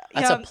like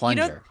That's a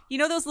plunger. You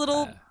know those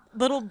little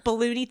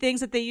balloony things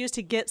that they use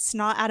to get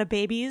snot out of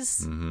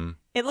babies? Mm-hmm.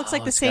 It looks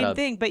like the it's got same a-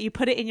 thing, but you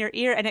put it in your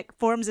ear and it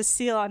forms a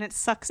seal and it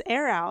sucks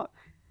air out.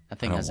 That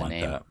thing I don't has a want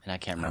name, that. and I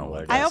can't I remember don't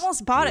what it want is. I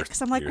almost bought it Ear-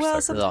 because I'm like, ear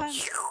well, sucker.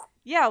 sometimes.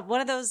 Yeah, one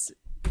of those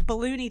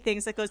balloony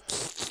things that goes.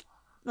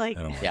 Like,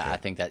 I don't like Yeah, it. I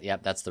think that.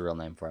 Yep, that's the real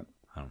name for it.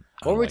 I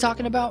What were we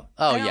talking about?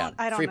 Oh yeah,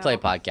 I don't Free Play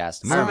know.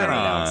 Podcast. Moving Sorry.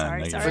 on.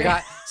 Sorry, Like, sorry.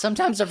 Forgot.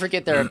 Sometimes I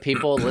forget there are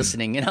people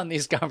listening in on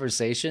these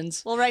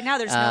conversations. well, right now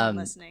there's no one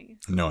listening.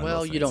 No one Well,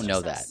 listens. you don't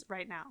know Just that. us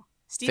right now.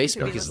 Steve could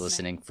Facebook be is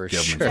listening for Give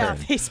 'em a sure. Yeah, turn.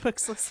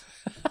 Facebook's listening.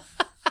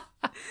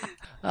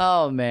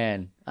 Oh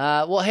man.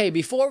 Well, hey,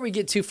 before we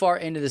get too far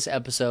into this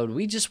episode,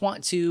 we just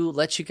want to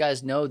let you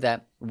guys know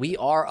that we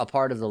are a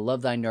part of the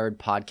Love Thy Nerd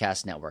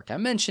podcast network. I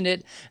mentioned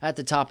it at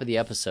the top of the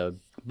episode,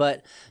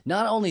 but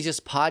not only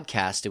just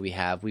podcasts do we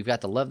have, we've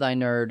got the Love Thy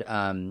Nerd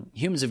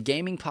Humans of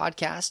Gaming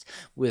podcast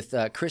with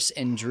Chris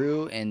and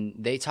Drew, and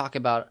they talk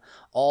about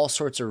all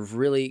sorts of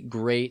really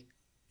great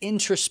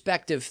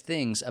introspective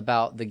things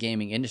about the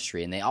gaming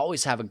industry, and they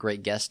always have a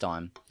great guest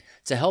on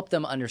to help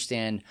them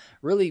understand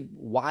really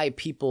why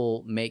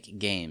people make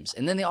games.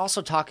 And then they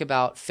also talk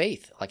about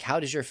faith. Like, how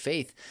does your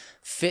faith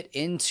fit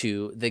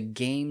into the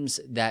games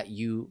that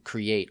you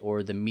create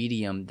or the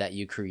medium that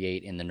you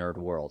create in the nerd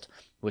world,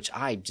 which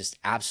I just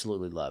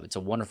absolutely love. It's a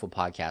wonderful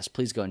podcast.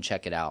 Please go and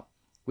check it out.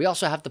 We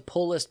also have the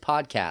Pull List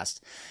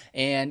podcast.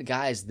 And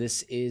guys,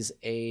 this is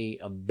a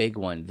big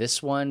one.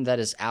 This one that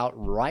is out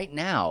right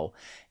now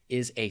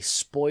is a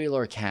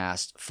spoiler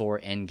cast for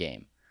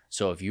Endgame.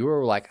 So if you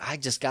were like, I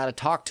just got to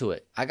talk to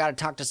it, I got to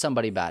talk to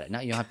somebody about it. Now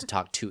you don't have to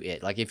talk to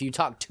it. Like, if you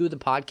talk to the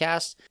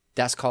podcast,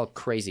 that's called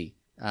crazy.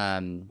 Which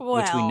we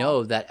Well.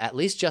 know that at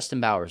least Justin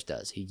Bowers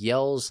does. He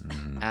yells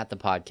at the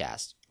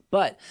podcast.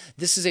 But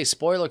this is a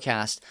spoiler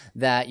cast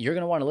that you're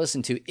going to want to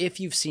listen to if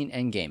you've seen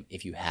Endgame.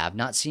 If you have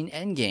not seen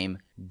Endgame,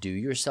 do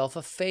yourself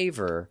a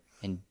favor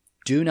and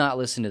do not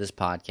listen to this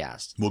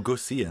podcast. We'll go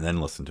see it and then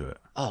listen to it.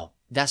 Oh,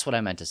 that's what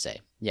I meant to say.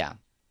 Yeah.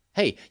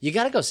 Hey, you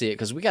got to go see it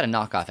because we got to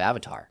knock off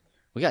Avatar.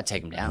 We got to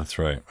take him down. That's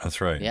right.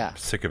 That's right. Yeah. I'm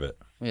sick of it.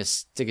 We got to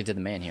stick it to the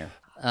man here.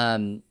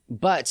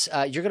 But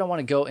you're going to want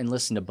to go and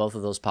listen to both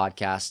of those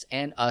podcasts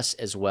and us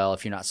as well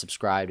if you're not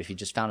subscribed. If you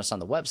just found us on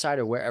the website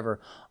or wherever,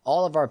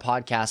 all of our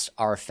podcasts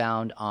are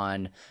found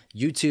on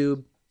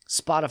YouTube,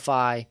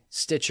 Spotify,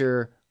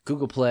 Stitcher,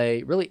 Google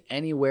Play, really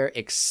anywhere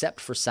except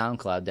for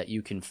SoundCloud that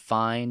you can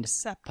find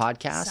Except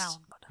podcasts. SoundCloud.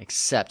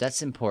 Except,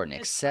 that's important.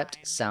 It's Except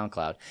fine.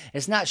 SoundCloud.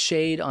 It's not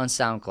shade on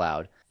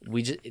SoundCloud.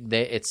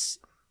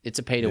 It's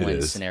a pay to It win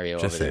is. scenario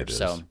Just over say there. it is.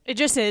 So It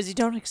just is. You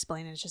don't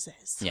explain it. It just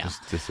is. yeah.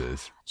 This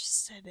is.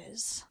 Just it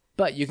is.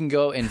 But you can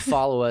go and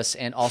follow us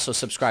and also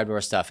subscribe to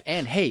our stuff.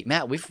 And hey,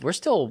 Matt, we're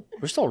still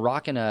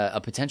rocking a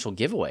potential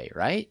giveaway,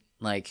 right?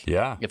 Like,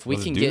 Yeah. if we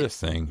let's can do get this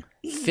thing.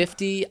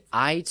 50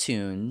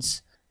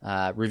 iTunes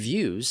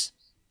reviews,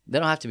 they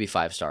don't have to be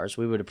 5 stars.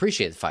 We would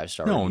appreciate the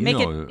 5-star No, review. Make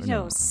No, it,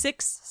 no.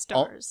 6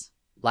 stars.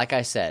 Like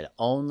I said,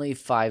 only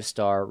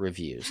 5-star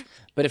reviews.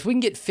 But if we can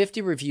get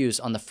 50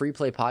 reviews on the Free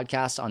Play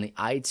podcast on the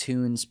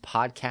iTunes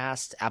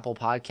podcast, Apple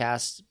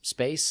podcast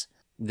space,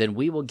 then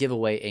we will give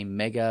away a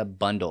mega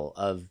bundle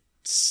of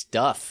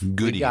stuff.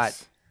 Goodies. We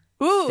got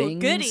Ooh,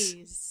 things-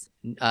 goodies.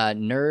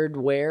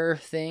 nerdware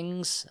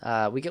things.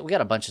 We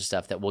got a bunch of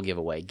stuff that we'll give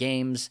away.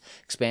 Games,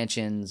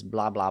 expansions,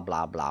 blah, blah,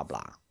 blah, blah,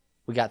 blah.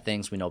 We got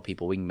things, we know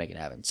people, we can make it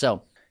happen.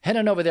 So head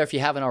on over there if you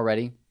haven't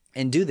already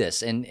and do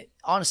this. And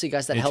honestly,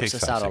 guys, that It helps takes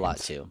us 5 out a lot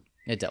seconds. too.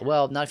 It does.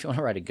 Well, not if you want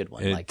to write a good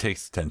one. It Like,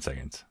 takes 10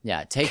 seconds.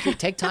 yeah,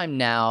 take time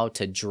now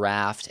to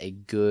draft a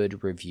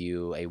good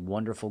review, a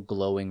wonderful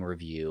glowing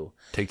review,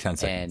 Take 10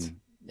 seconds.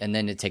 and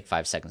then it take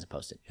 5 seconds to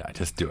post it. Yeah,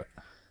 just do it.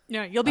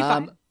 No, you'll be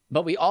fine.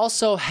 But we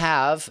also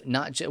have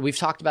we've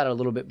talked about it a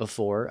little bit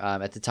before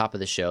at the top of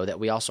the show that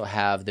we also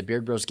have the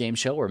Beard Bros Game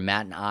Show where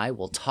Matt and I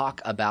will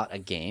talk about a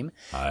game,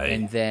 Aye.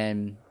 and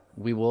then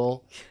we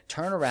will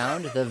turn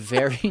around the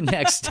very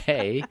next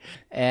day,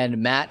 and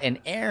Matt and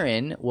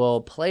Aaron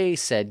will play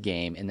said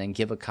game and then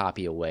give a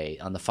copy away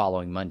on the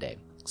following Monday.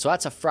 So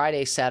that's a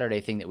Friday,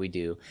 Saturday thing that we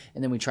do,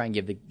 and then we try and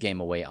give the game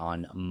away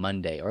on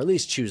Monday, or at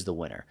least choose the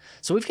winner.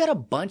 So we've got a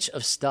bunch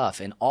of stuff,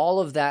 and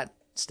all of that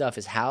stuff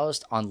is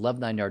housed on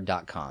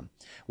lovethynerd.com,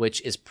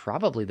 which is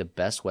probably the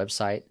best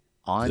website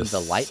on This the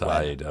light web.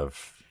 side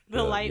of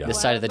The light yeah. The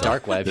side of the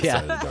dark web, This yeah.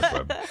 side of the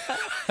dark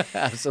web.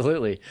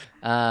 Absolutely.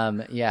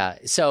 Yeah.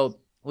 So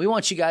we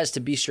want you guys to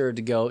be sure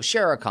to go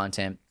share our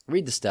content,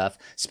 read the stuff.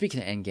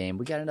 Speaking of Endgame,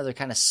 we got another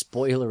kind of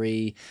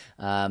spoilery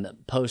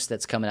post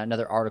that's coming out,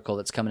 another article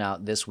that's coming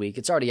out this week.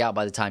 It's already out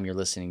by the time you're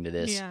listening to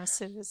this.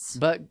 Yes, it is.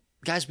 But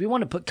guys, we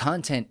want to put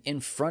content in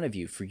front of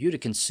you for you to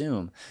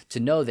consume, to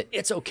know that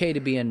it's okay to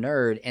be a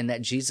nerd and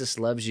that Jesus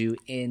loves you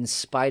in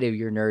spite of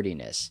your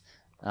nerdiness.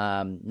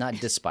 Not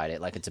despite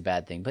it, like it's a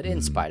bad thing, but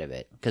in spite of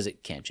it, because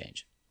it can't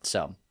change.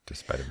 So, To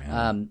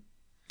Spider-Man.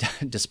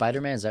 despite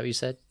man, is that what you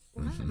said?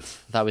 I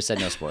thought we said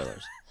no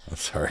spoilers. I'm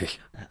sorry.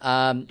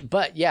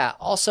 But yeah,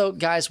 also,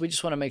 guys, we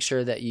just want to make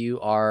sure that you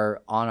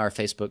are on our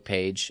Facebook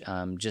page.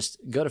 Just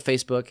go to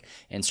Facebook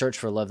and search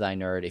for Love Thy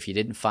Nerd if you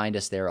didn't find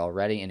us there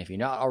already. And if you're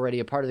not already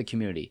a part of the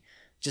community,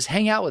 just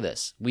hang out with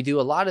us. We do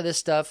a lot of this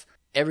stuff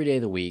every day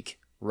of the week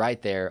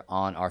right there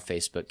on our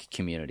Facebook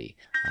community.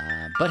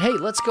 But hey,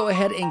 let's go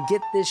ahead and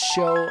get this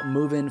show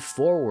moving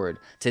forward.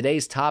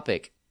 Today's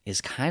topic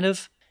is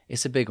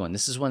it's a big one.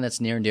 This is one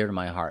that's near and dear to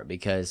my heart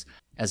because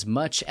as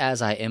much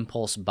as I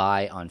impulse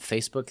buy on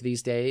Facebook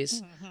these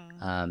days,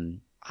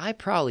 I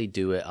probably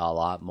do it a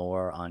lot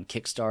more on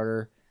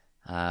Kickstarter.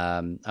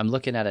 I'm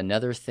looking at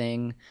another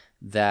thing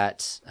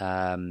that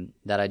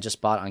I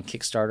just bought on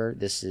Kickstarter.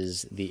 This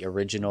is the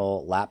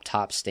original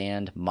laptop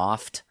stand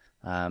Moft.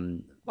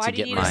 Why to do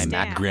get you need a my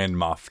stand? Grand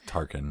Moff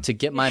Tarkin. to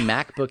get my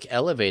MacBook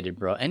elevated,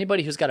 bro.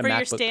 Anybody who's got a For your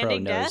MacBook Pro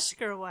standing knows.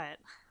 desk or what?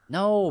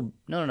 No.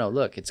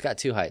 Look, it's got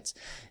 2 heights.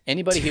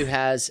 Anybody who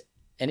has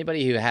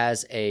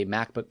a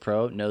MacBook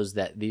Pro knows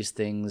that these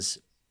things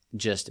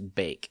just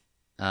bake,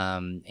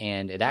 and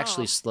it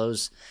actually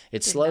slows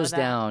know that.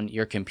 down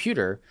your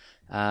computer.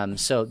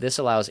 So this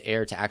allows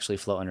air to actually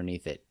flow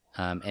underneath it,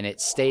 and it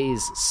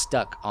stays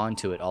stuck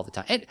onto it all the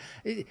time. And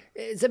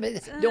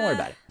don't worry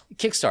about it.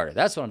 Kickstarter,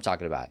 that's what I'm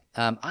talking about.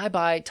 I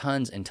buy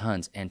tons and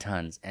tons and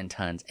tons and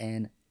tons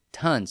and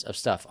tons of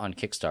stuff on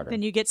Kickstarter.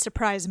 Then you get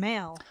surprise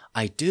mail.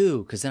 I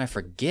do, because then I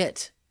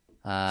forget.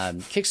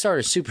 Kickstarter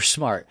is super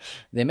smart.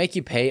 They make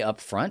you pay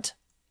up front,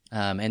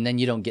 and then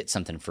you don't get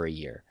something for a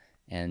year.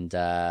 And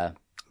that's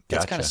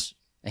Gotcha. kind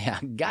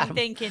of got I'm 'em.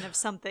 thinking of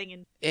something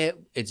and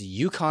It's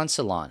Yukon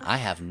Salon. I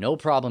have no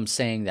problem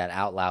saying that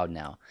out loud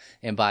now.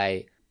 And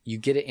by you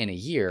get it in a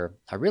year,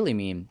 I really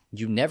mean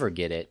you never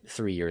get it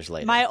 3 years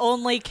later. my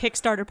only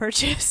Kickstarter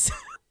purchase.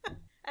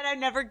 And I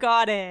never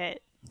got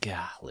it.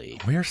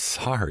 Golly. We're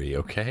sorry,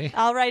 okay?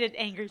 I'll write an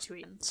angry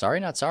tweet. Sorry,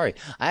 not sorry.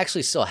 I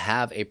actually still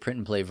have a print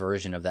and play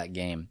version of that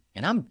game.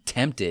 And I'm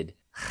tempted.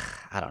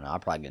 I don't know. I'll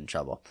probably get in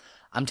trouble.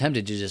 I'm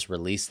tempted to just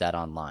release that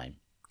online.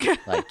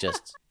 Like,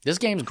 just, this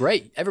game's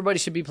great. Everybody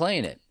should be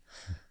playing it.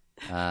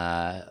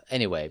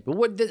 Anyway, but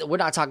we're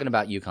not talking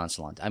about Yukon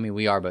Salon. I mean,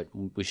 we are, but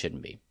we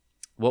shouldn't be.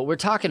 What we're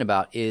talking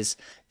about is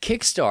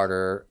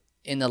Kickstarter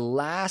in the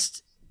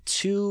last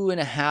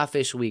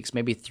 2.5-ish weeks,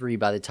 maybe 3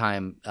 by the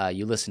time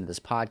you listen to this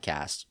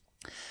podcast.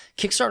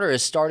 Kickstarter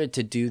has started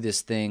to do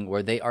this thing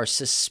where they are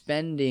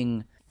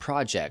suspending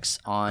projects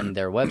on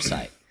their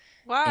website.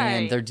 Why?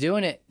 And they're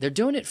doing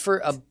it for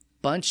a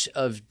bunch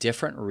of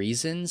different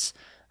reasons.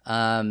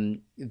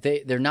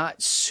 They're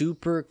not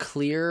super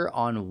clear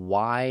on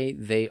why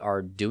they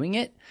are doing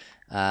it.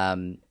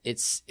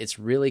 It's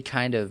really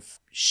kind of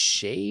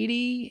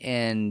shady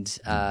and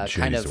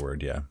Shady's the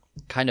word, yeah.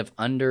 kind of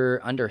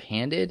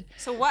underhanded.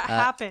 So what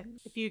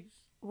happened?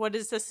 What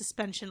does the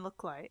suspension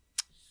look like?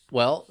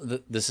 Well,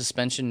 the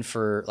suspension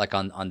for like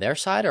on their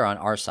side or on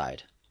our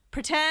side?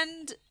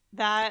 Pretend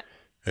that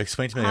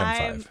Explain to me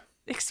on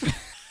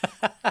 5.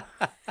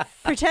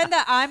 Pretend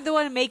that I'm the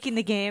one making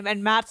the game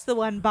and Matt's the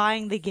one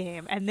buying the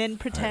game, and then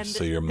pretend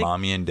So your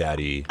mommy and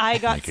daddy I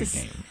got make a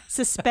game.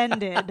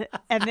 suspended,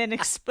 and then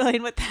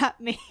explain what that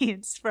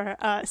means for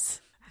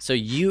us. So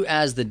you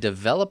as the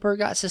developer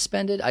got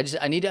suspended?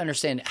 I need to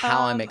understand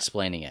how I'm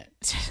explaining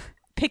it.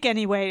 Pick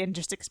any way and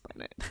just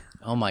explain it.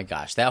 Oh my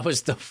gosh, that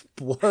was the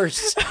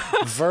worst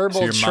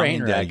verbal So your mommy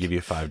train and dad wreck. give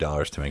you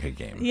 $5 to make a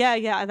game.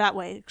 Yeah, that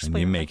way. Explain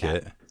And you it make like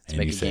it, that. and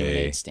make you a game and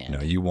say, aid stand. no,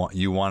 you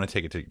want to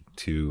take it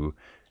to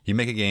you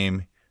make a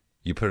game,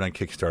 you put it on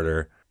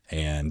Kickstarter,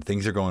 and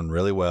things are going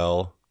really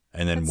well,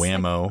 and then That's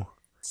whammo,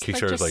 it's like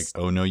Kickstarter's like, just-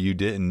 oh no, you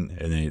didn't,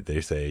 and they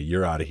say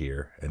you're out of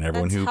here, and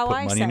everyone That's who how put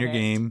I money in said your it.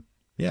 game,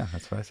 yeah,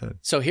 that's what I said.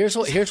 So here's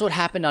what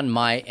happened on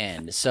my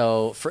end.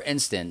 So for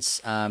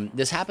instance,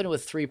 this happened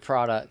with 3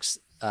 projects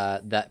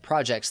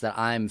that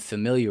I'm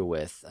familiar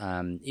with,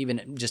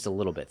 even just a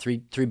little bit.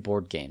 Three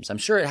board games. I'm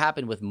sure it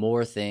happened with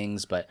more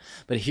things, but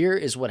here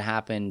is what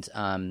happened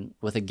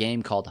with a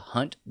game called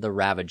Hunt the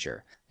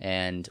Ravager,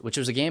 and which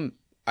was a game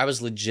I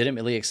was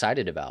legitimately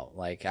excited about.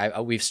 Like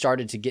we've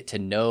started to get to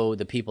know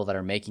the people that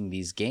are making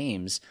these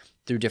games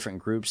through different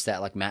groups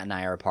that like Matt and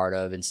I are a part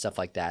of and stuff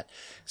like that.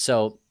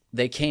 So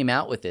they came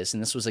out with this,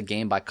 and this was a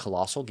game by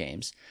Colossal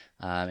Games,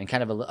 and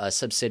kind of a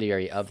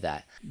subsidiary of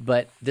that.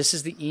 But this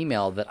is the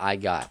email that I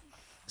got. It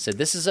said,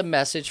 "This is a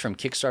message from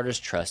Kickstarter's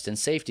Trust and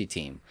Safety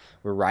team.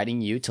 We're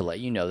writing you to let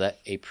you know that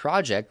a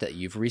project that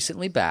you've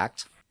recently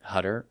backed,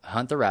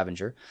 Hunt the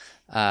Ravager,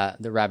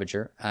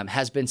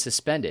 has been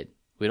suspended.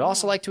 We'd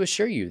also like to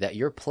assure you that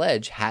your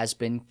pledge has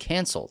been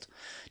canceled.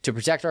 To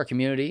protect our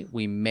community,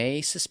 we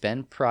may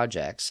suspend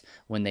projects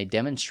when they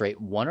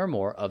demonstrate one or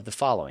more of the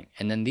following."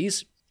 And then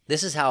this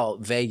is how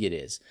vague it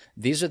is.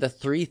 These are the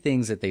 3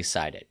 things that they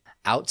cited.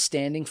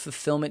 Outstanding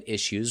fulfillment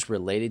issues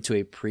related to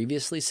a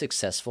previously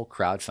successful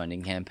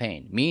crowdfunding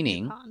campaign,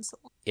 meaning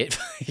Console. it.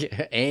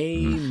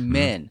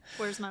 Amen.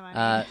 Where's my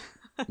money?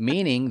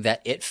 Meaning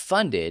that it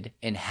funded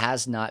and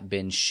has not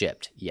been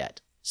shipped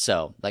yet.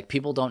 So, like,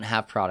 people don't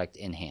have product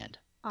in hand.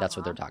 That's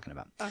what they're talking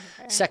about.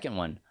 Okay. Second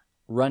one,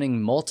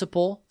 running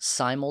multiple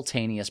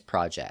simultaneous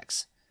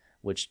projects,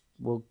 which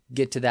we'll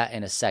get to that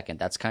in a second.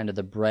 That's kind of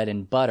the bread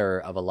and butter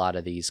of a lot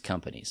of these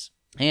companies.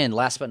 And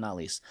last but not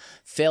least,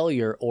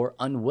 failure or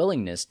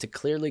unwillingness to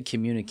clearly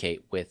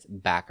communicate with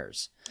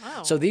backers.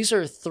 Oh. So these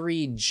are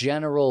 3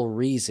 general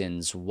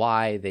reasons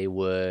why they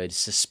would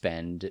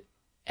suspend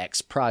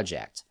X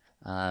project.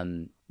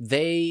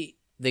 They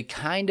they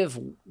kind of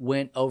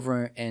went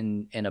over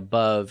and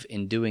above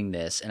in doing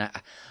this, and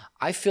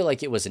I feel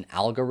like it was an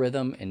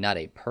algorithm and not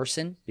a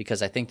person,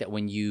 because I think that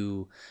when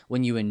you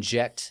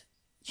inject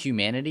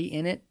humanity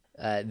in it,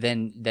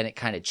 then it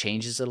kind of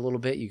changes it a little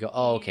bit. You go,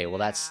 oh, okay, well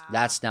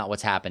that's not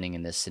what's happening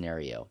in this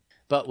scenario.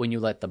 But when you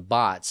let the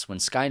bots, when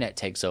Skynet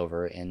takes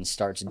over and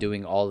starts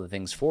doing all the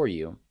things for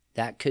you,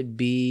 that can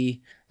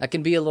be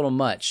a little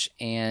much.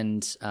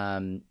 And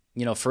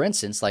for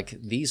instance, like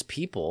these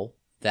people,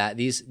 that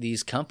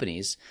these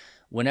companies,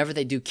 whenever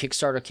they do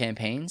Kickstarter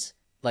campaigns,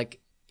 like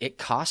it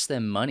costs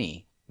them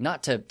money,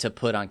 not to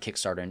put on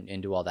Kickstarter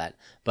and do all that,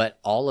 but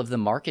all of the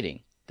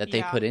marketing that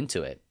they put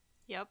into it.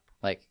 Yep.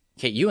 Like,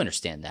 Kate, you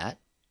understand that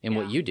in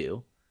what you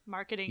do.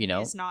 Marketing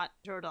is not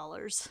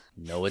 $0.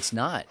 No, it's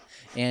not.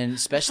 And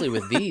especially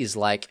with these,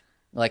 like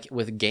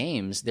with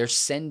games,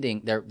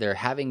 they're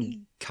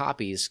having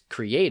copies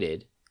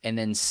created and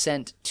then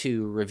sent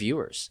to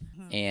reviewers.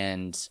 Mm-hmm.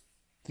 And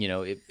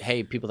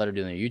hey, people that are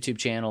doing their YouTube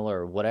channel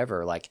or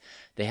whatever, like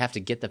they have to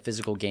get the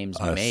physical games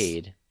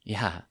made.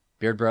 Yeah,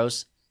 Beard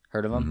Bros,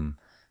 heard of them?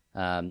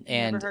 Mm-hmm.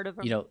 And never heard of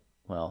them.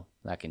 Well,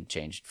 that can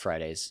change.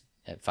 Fridays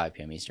at 5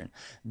 p.m. Eastern.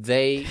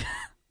 They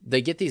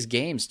get these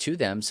games to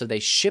them, so they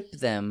ship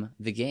them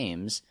the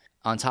games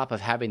on top of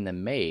having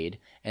them made,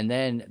 and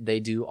then they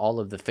do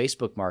all of the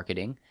Facebook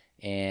marketing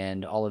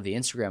and all of the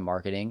Instagram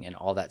marketing and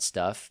all that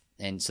stuff.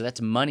 And so that's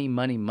money. And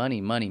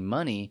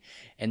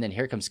then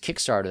here comes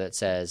Kickstarter that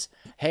says,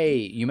 hey,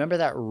 you remember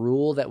that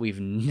rule that we've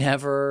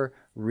never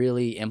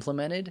really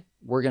implemented?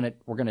 We're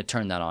gonna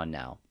turn that on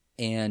now.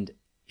 And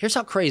here's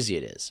how crazy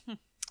it is.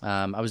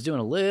 I was doing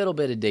a little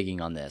bit of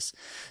digging on this.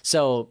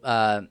 So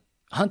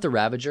Hunt the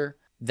Ravager,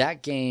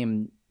 that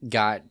game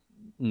got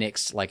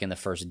nixed like in the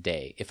first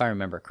day, if I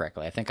remember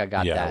correctly. I think I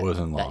got that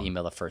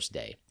email the first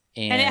day.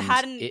 And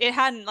it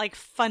hadn't like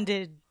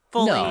funded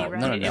fully, right?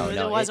 No.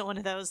 It wasn't one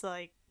of those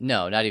like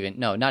not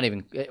even.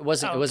 It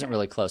wasn't. Okay. It wasn't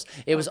really close.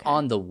 It was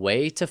on the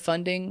way to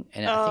funding,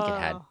 and I think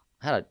it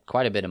had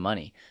quite a bit of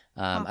money.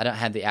 I don't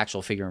have the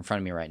actual figure in front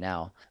of me right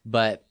now,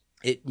 but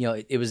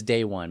it was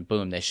day one.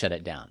 Boom, they shut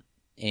it down,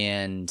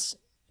 and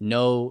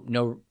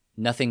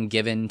nothing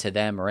given to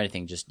them or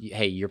anything. Just,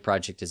 hey, your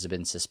project has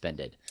been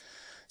suspended.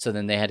 So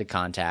then they had to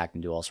contact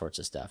and do all sorts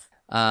of stuff.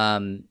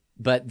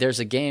 But there's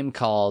a game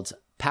called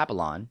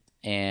Papillon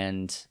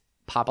and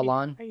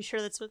Papillon. Are you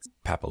sure that's what's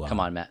Papillon? Come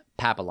on, Matt.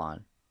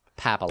 Papillon.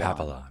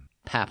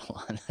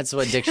 That's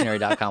what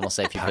dictionary.com will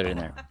say if you put it in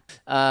there.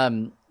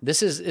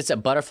 It's a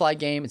butterfly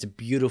game. It's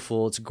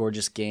beautiful. It's a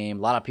gorgeous game.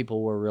 A lot of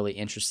people were really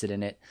interested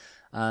in it.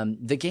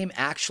 The game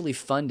actually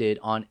funded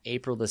on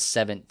April the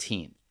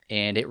 17th,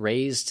 and it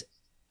raised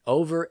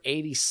over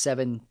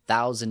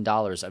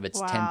 $87,000 of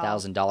its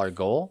 $10,000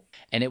 goal,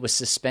 and it was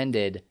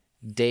suspended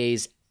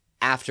days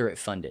after it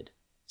funded.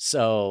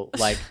 So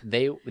like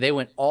they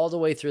went all the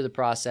way through the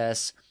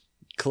process,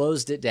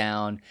 closed it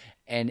down,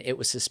 and it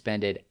was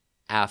suspended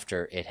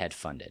after it had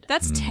funded.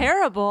 That's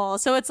terrible.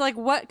 So it's like,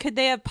 what could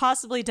they have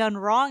possibly done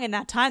wrong in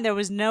that time? There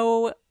was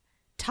no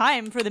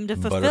time for them to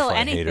fulfill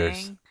anything.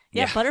 Haters.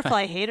 Yeah,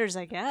 butterfly haters,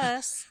 I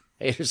guess.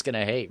 Haters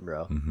gonna hate,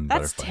 bro. Mm-hmm.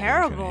 That's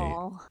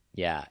terrible.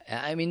 Yeah,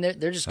 I mean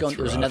they're just going. Rough.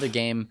 There's another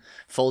game,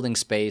 Folding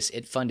Space.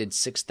 It funded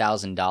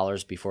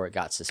 $6,000 before it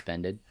got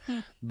suspended.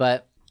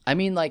 But I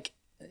mean, like,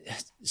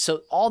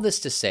 so all this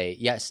to say,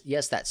 yes,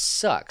 that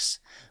sucks.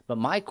 But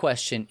my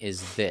question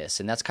is this,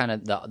 and that's kind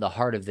of the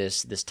heart of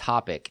this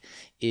topic: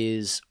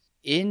 is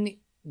in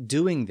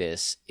doing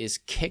this, is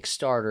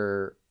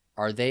Kickstarter,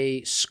 are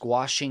they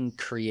squashing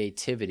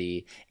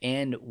creativity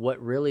and what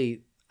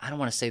really? I don't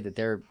want to say that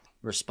they're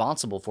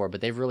responsible for,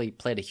 but they've really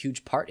played a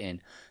huge part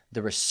in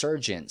the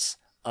resurgence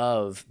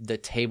of the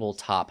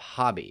tabletop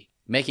hobby,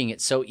 making it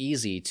so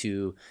easy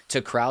to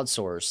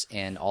crowdsource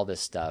and all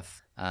this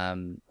stuff.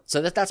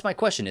 So that's my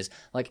question is,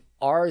 like,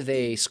 are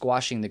they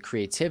squashing the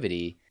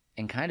creativity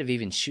and kind of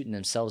even shooting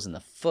themselves in the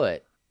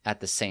foot at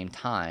the same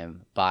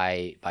time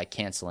by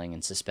canceling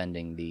and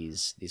suspending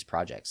these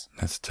projects?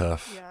 That's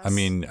tough. Yes. I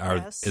mean,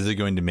 is it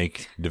going to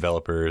make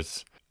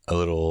developers a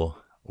little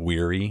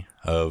weary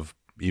of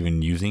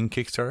even using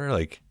Kickstarter?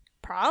 Like,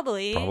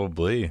 probably.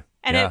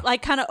 And yeah. it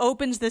like kind of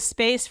opens the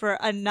space for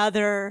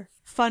another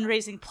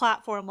fundraising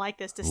platform like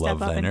this to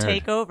step up and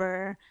take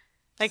over.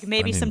 Like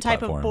maybe some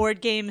type of board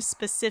game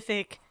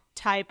specific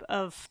type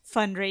of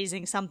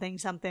fundraising something.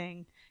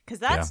 Because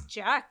that's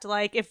jacked.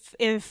 Like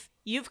if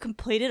you've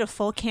completed a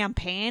full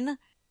campaign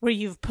where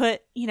you've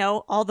put,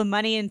 all the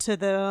money into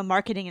the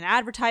marketing and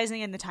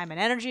advertising and the time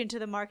and energy into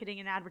the marketing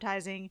and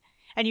advertising,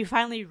 and you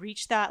finally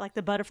reach that, like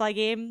the butterfly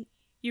game,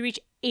 you reach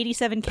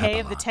 87K Papillon.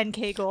 of the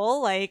 10K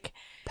goal. Like,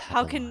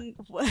 how can,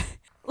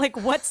 like,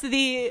 what's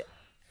the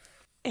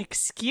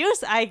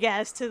excuse, I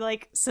guess, to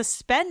like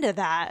suspend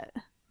that?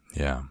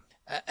 Yeah.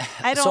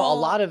 I don't. So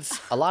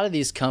a lot of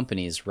these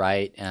companies,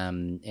 right?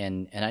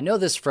 And I know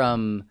this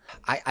from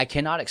I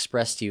cannot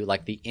express to you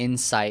like the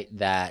insight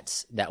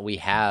that we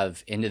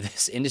have into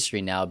this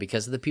industry now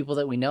because of the people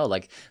that we know.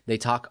 Like they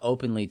talk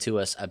openly to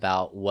us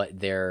about what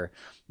their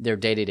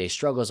day-to-day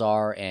struggles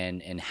are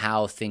and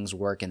how things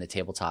work in the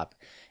tabletop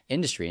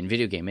industry and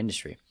video game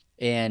industry.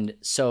 And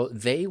so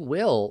they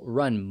will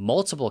run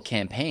multiple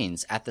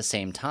campaigns at the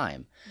same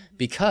time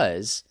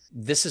because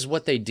this is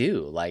what they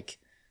do. Like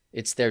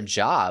it's their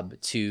job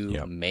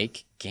to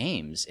make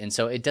games. And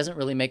so it doesn't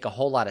really make a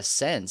whole lot of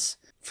sense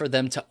for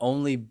them to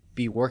only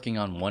be working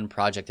on one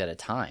project at a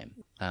time.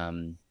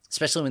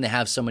 Especially when they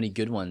have so many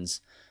good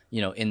ones,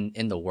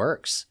 in the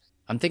works.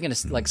 I'm thinking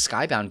of like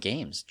Skybound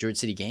Games, Druid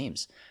City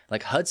Games.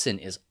 Like Hudson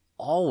is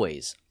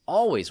always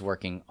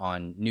working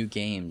on new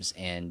games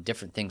and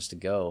different things to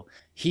go.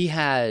 He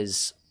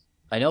has,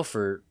 I know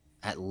for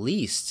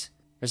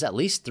there's at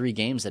least 3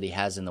 games that he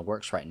has in the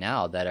works right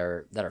now that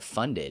are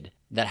funded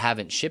that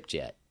haven't shipped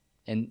yet.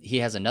 And he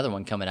has another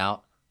one coming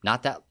out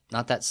not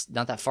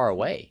that far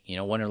away,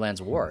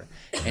 Wonderland's War.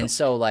 And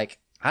so like,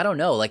 I don't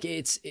know, like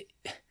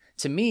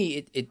to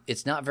me,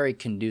 it's not very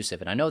conducive.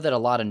 And I know that a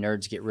lot of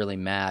nerds get really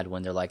mad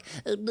when they're like,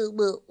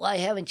 why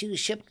haven't you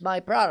shipped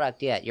my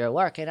product yet? You're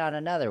working on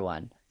another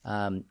one.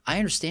 I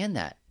understand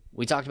that.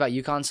 We talked about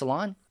Yukon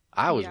Salon.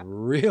 I was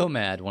real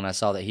mad when I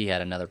saw that he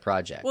had another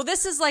project. Well,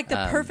 this is like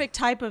the perfect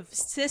type of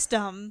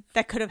system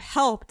that could have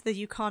helped the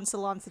Yukon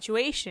Salon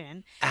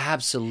situation.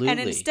 Absolutely.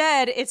 And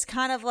instead, it's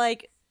kind of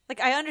like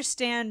I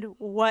understand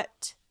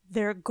what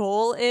their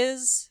goal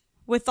is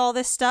with all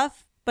this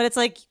stuff, but it's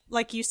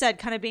like you said,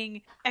 kind of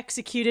being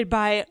executed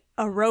by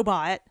a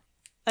robot,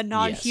 a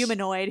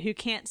non-humanoid who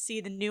can't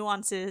see the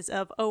nuances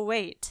of, oh,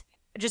 wait.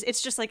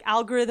 It's just like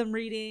algorithm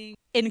reading,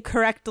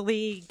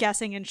 incorrectly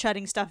guessing and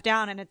shutting stuff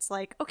down. And it's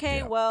like,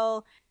 okay,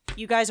 well,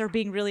 you guys are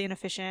being really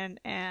inefficient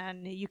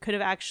and you could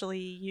have actually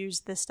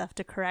used this stuff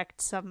to correct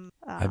some.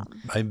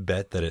 I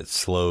bet that it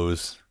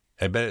slows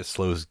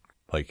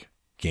like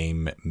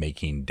game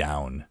making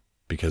down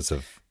because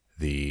of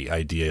the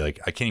idea. Like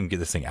I can't even get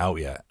this thing out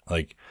yet.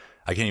 Like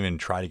I can't even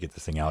try to get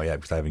this thing out yet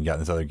because I haven't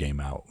gotten this other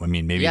game out. I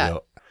mean, maybe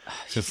they'll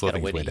just slow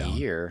things way down.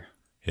 Year.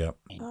 Yep.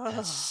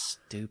 That's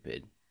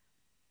stupid.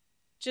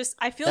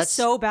 I feel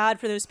so bad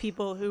for those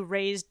people who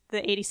raised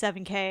the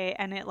 87K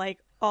and it like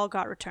all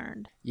got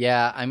returned.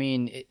 Yeah, I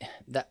mean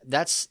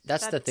that's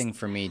the thing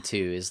for me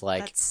too. Is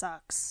like that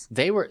sucks.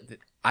 They were.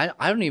 I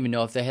don't even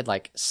know if they had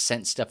like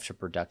sent stuff to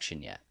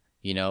production yet.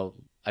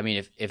 I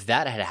mean, if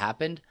that had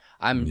happened,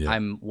 I'm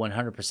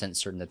 100%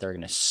 certain that they're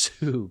going to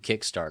sue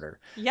Kickstarter.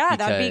 Yeah,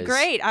 that'd be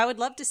great. I would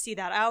love to see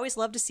that. I always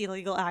love to see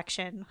legal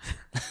action.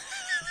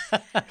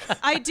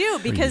 I do,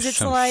 because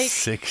it's like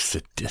sick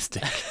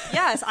sadistic.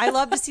 Yes, I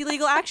love to see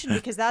legal action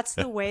because that's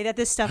the way that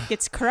this stuff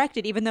gets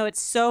corrected, even though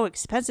it's so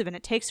expensive and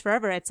it takes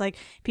forever. It's like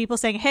people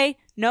saying, hey,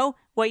 no,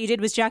 what you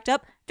did was jacked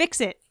up, fix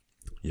it.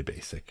 You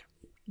basic.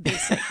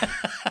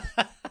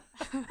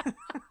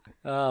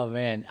 Oh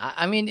man.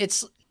 I mean,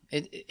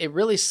 it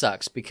really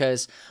sucks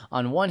because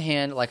on one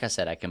hand, like I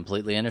said, I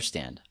completely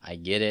understand. I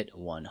get it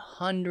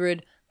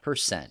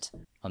 100%.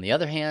 On the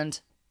other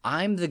hand,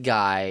 I'm the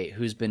guy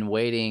who's been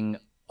waiting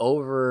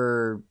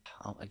over,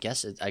 I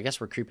guess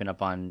we're creeping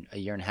up on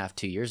 1.5 years,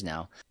 2 years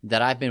now,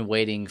 that I've been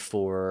waiting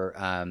for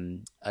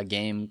a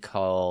game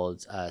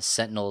called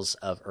Sentinels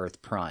of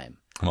Earth Prime.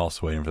 I'm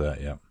also waiting for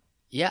that, yeah.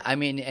 Yeah, I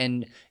mean,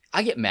 and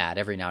I get mad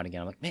every now and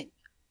again. I'm like, man,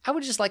 I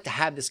would just like to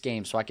have this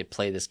game so I could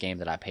play this game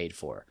that I paid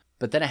for.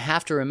 But then I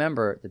have to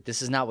remember that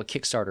this is not what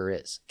Kickstarter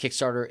is.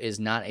 Kickstarter is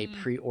not a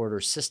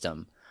pre-order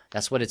system.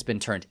 That's what it's been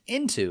turned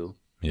into.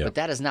 Yep. But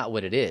that is not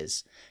what it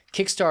is.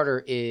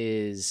 Kickstarter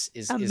is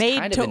made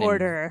kind to of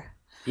order.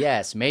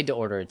 Yes, made to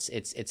order.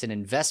 It's an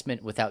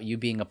investment without you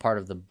being a part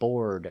of the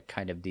board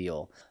kind of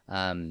deal.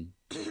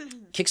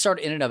 Kickstarter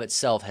in and of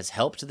itself has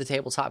helped the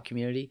tabletop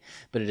community,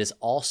 but it has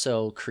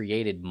also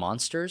created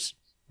monsters.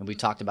 And we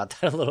talked about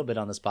that a little bit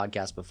on this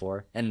podcast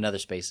before and in other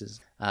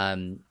spaces,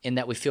 in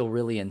that we feel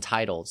really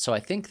entitled. So I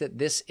think that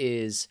this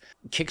is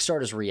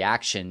Kickstarter's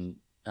reaction.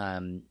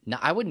 Now,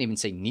 I wouldn't even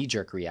say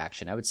knee-jerk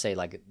reaction. I would say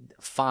like,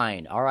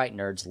 fine, all right,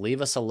 nerds,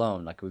 leave us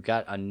alone. Like we've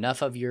got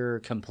enough of your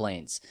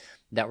complaints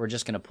that we're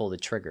just going to pull the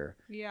trigger.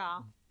 Yeah.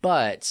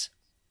 But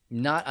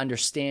not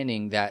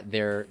understanding that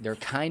they're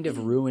kind of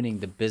ruining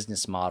the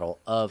business model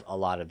of a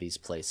lot of these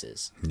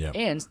places. Yeah.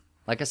 And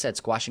like I said,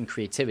 squashing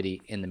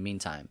creativity in the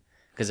meantime.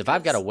 Because if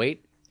I've got to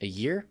wait a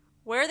year,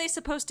 where are they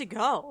supposed to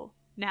go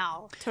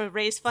now to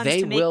raise funds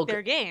to make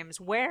their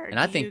games? Where and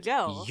I think you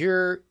go?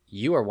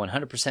 You are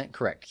 100%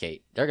 correct,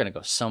 Kate. They're going to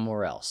go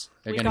somewhere else.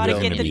 We got to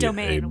get the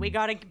domain. We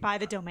got to buy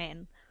the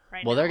domain.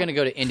 Right well, now. They're going to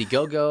go to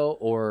Indiegogo,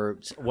 or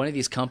one of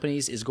these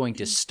companies is going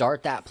to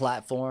start that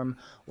platform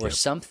or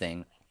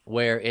something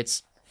where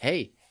it's,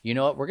 hey, you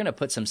know what? We're going to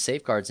put some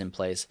safeguards in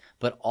place,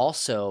 but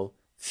also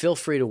feel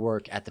free to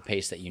work at the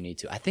pace that you need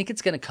to. I think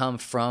it's going to come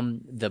from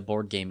the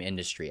board game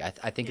industry. I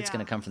think it's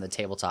going to come from the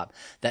tabletop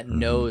that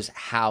knows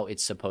how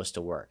it's supposed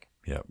to work.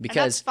 Yeah,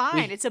 because and that's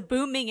fine. It's a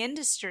booming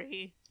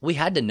industry. We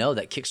had to know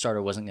that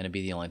Kickstarter wasn't going to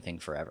be the only thing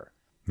forever.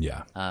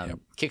 Yeah. Yep.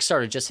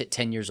 Kickstarter just hit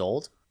 10 years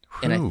old.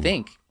 And I Whew.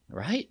 think,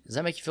 right? Does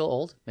that make you feel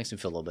old? Makes me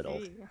feel a little bit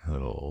old. A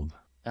little old.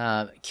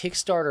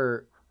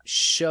 Kickstarter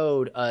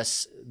showed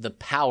us the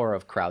power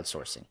of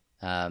crowdsourcing.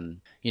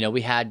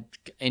 We had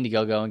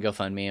Indiegogo and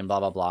GoFundMe and blah,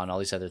 blah, blah, and all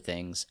these other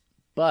things.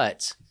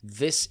 But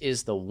this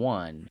is the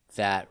one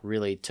that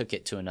really took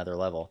it to another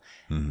level.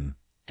 Mm-hmm.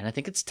 And I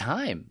think it's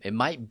time. It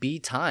might be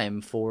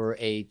time for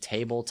a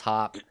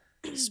tabletop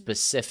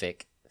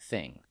specific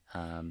thing.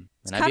 And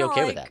I'd be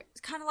okay with that.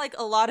 It's kind of like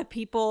a lot of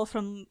people,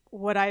 from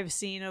what I've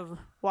seen of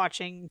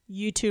watching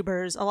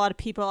YouTubers, a lot of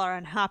people are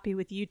unhappy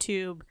with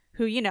YouTube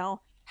who,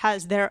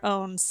 has their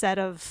own set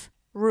of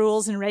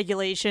rules and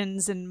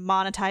regulations and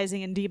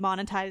monetizing and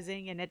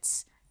demonetizing, and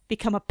it's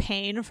become a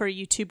pain for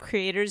YouTube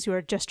creators who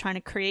are just trying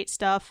to create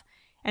stuff.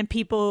 And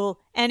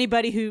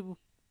anybody who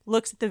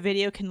looks at the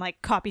video can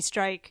copy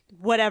strike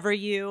whatever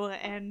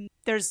and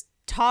there's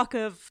talk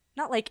of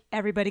not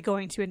everybody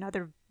going to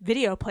another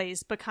video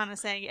place, but kind of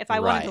saying, if I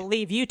wanted to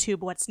leave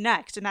YouTube, what's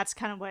next? And that's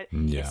kind of what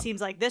it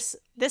seems like this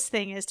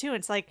thing is too.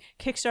 It's like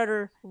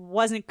Kickstarter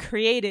wasn't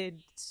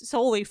created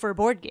solely for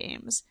board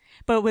games,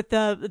 but with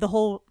the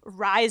whole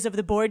rise of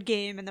the board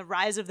game and the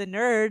rise of the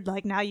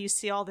nerd, now you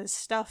see all this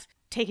stuff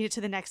taking it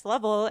to the next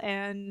level.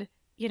 And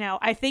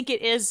I think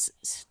it is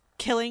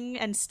killing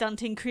and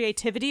stunting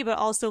creativity, but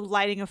also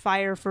lighting a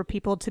fire for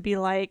people to be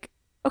like,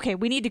 okay,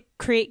 we need to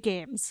create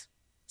games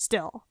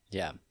still.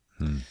 Yeah.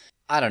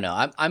 I don't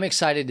know. I'm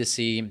excited to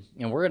see,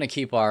 and we're going to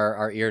keep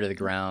our ear to the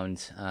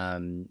ground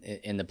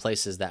in the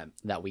places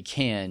that we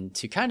can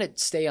to kind of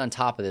stay on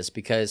top of this,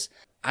 because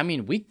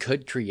we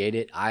could create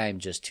it. I am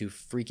just too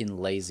freaking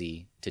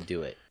lazy to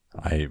do it.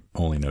 I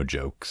only know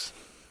jokes.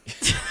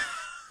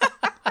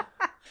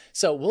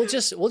 So we'll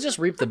just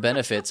reap the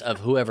benefits of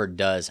whoever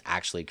does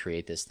actually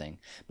create this thing.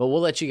 But we'll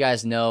let you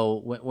guys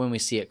know when we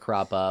see it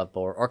crop up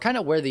or kind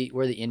of where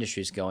the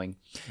industry is going.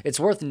 It's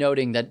worth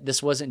noting that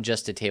this wasn't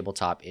just a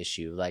tabletop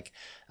issue.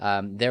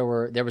 There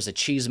was a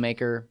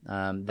cheesemaker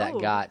that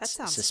got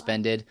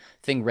suspended.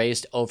 Thing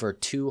raised over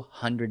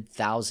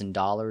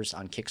 $200,000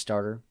 on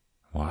Kickstarter.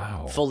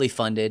 Wow. Fully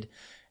funded,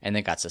 and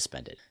then got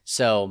suspended.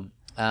 So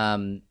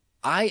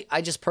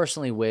I just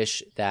personally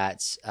wish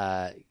that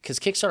because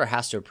Kickstarter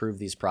has to approve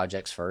these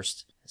projects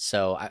first.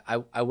 So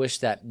I wish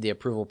that the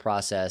approval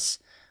process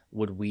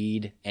would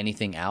weed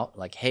anything out.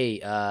 Like, hey,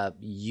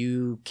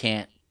 you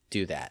can't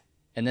do that.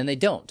 And then they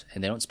don't.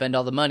 And they don't spend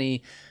all the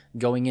money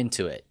going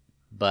into it.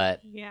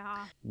 But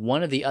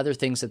one of the other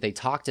things that they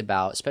talked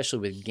about, especially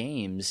with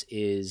games,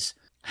 is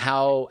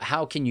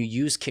how can you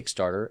use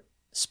Kickstarter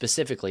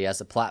specifically as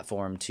a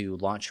platform to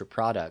launch your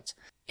product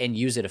and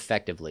use it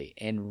effectively.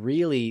 And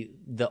really,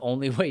 the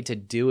only way to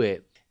do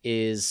it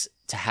is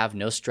to have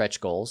no stretch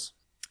goals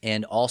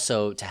and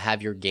also to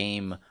have your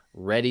game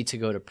ready to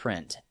go to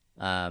print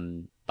by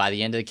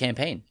the end of the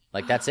campaign.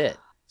 That's it.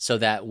 So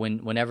that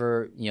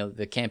whenever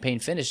the campaign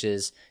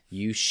finishes,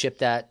 you ship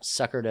that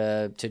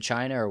sucker to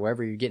China or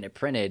wherever you're getting it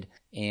printed,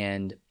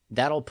 and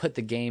that'll put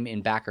the game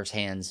in backers'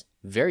 hands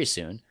very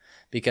soon,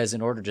 because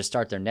in order to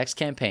start their next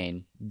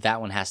campaign,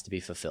 that one has to be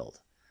fulfilled.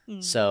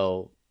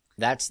 So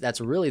that's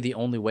really the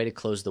only way to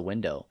close the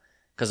window,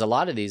 because a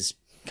lot of these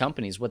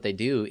companies, what they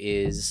do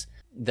is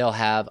they'll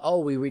have,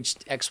 we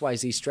reached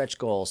XYZ stretch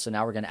goal, so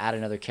now we're going to add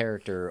another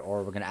character,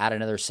 or we're going to add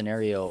another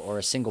scenario or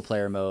a single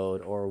player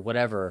mode or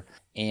whatever,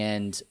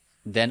 and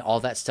then all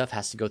that stuff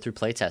has to go through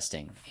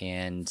playtesting.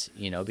 And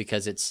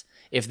because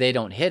if they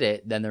don't hit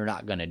it, then they're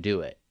not going to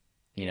do it.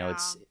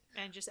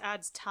 And just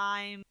adds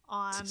time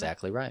on. That's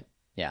exactly right.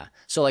 Yeah.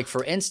 So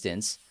for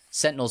instance,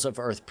 Sentinels of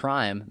Earth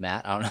Prime,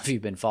 Matt, I don't know if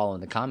you've been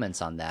following the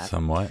comments on that.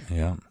 Somewhat,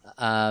 yeah.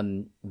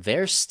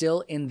 They're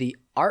still in the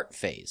art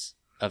phase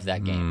of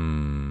that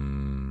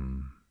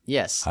game.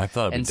 Yes. I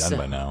thought it'd be done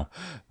by now.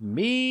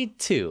 Me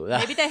too.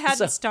 Maybe they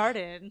hadn't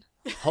started.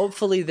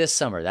 Hopefully this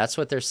summer. That's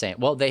what they're saying.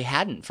 Well, they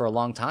hadn't for a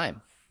long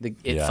time.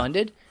 It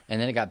funded,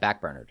 and then it got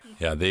backburnered.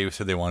 Yeah, they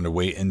said they wanted to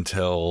wait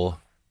until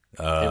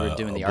they were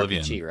doing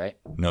Oblivion. the RPG, right?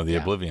 No, the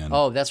Oblivion.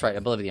 Oh, that's right,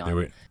 Oblivion. They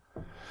were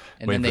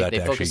and then they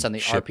focused on the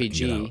ship and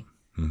RPG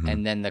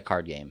and then the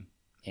card game.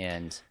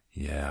 And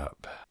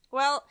yep.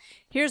 Well,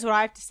 here's what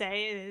I have to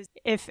say is,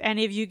 if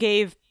any of you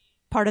gave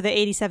part of the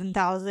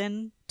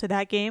 $87,000 to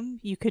that game,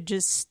 you could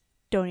just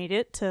donate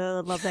it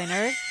to Love Thy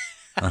Nerd.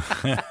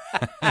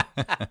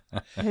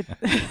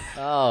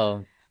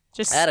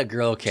 Just add a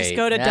girl, Kate. Just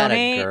go to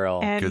donate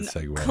and Good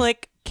segue.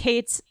 click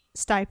Kate's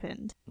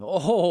stipend.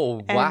 Oh,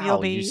 and wow. You'll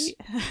be...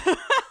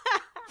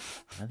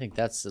 I think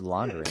that's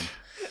laundering.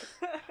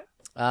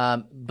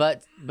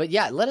 But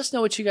yeah, let us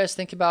know what you guys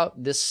think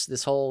about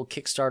this whole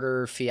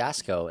Kickstarter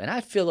fiasco. And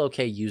I feel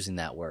okay using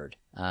that word.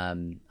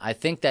 I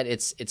think that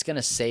it's going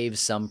to save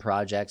some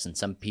projects and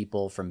some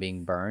people from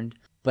being burned.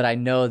 But I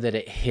know that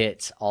it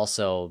hit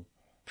also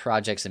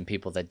projects and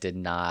people that did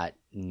not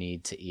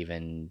need to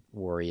even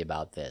worry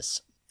about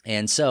this.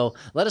 And so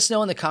let us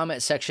know in the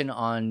comment section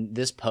on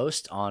this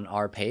post on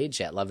our page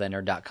at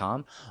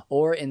lovethynerd.com,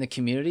 or in the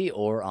community,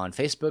 or on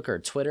Facebook or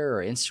Twitter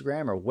or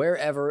Instagram or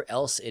wherever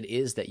else it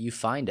is that you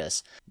find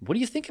us. What do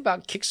you think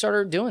about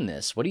Kickstarter doing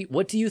this? What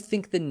do you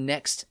think the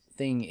next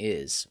thing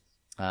is?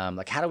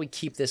 How do we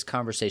keep this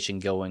conversation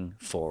going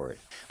forward?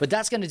 But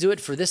that's going to do it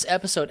for this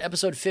episode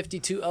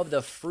 52 of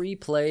the Free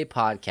Play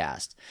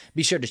Podcast.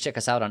 Be sure to check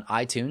us out on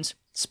iTunes,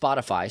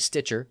 Spotify,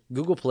 Stitcher,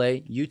 Google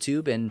Play,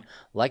 YouTube, and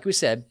like we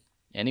said,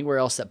 anywhere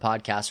else that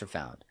podcasts are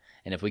found.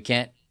 And if we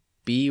can't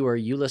be where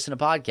you listen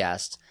to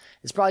podcasts,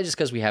 it's probably just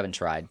because we haven't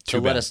tried. So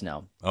let us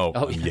know.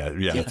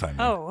 Yeah, that's fine.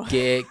 Oh.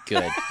 Get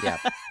good. Yeah.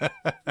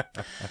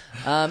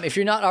 If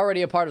you're not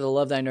already a part of the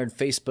Love Thy Nerd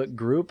Facebook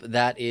group,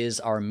 that is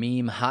our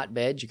meme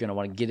hotbed. You're going to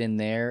want to get in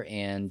there.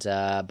 And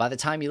by the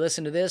time you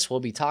listen to this, we'll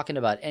be talking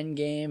about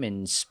Endgame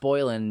and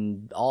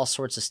spoiling all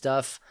sorts of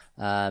stuff.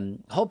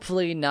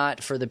 Hopefully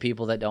not for the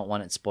people that don't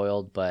want it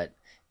spoiled, but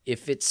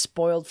if it's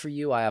spoiled for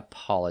you, I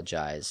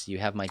apologize. You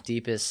have my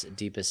deepest,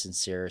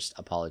 sincerest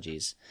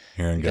apologies.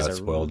 Aaron got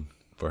spoiled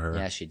for her.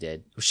 Yeah, she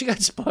did. She got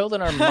spoiled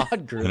in our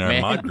mod group, In our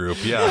mod group,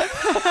 yeah.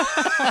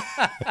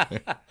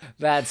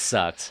 That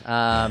sucked.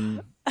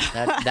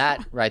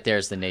 That right there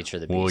is the nature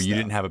of the beast. Well, you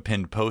didn't have a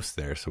pinned post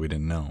there, so we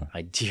didn't know.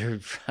 I blame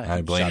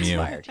shots you.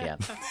 Fired, yeah.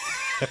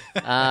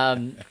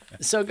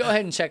 So go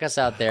ahead and check us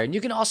out there. And you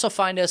can also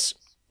find us,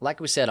 like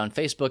we said, on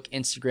Facebook,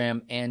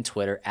 Instagram, and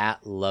Twitter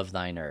at Love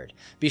Thy Nerd.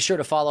 Be sure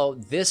to follow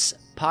this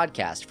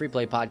podcast, Free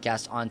Play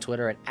Podcast, on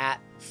Twitter at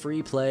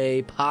Free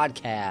Play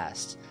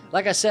Podcast.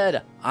 Like I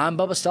said, I'm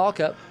Bubba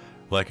Stallcup.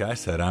 Like I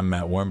said, I'm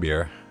Matt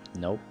Warmbier.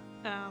 Nope.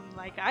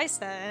 Like I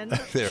said,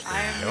 There we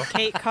I'm go.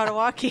 Kate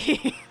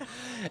Katawaki.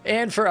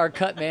 And for our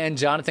cut man,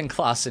 Jonathan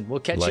Clausen. We'll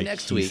catch you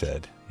next week.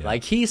 Said. Yeah.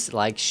 Like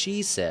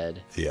she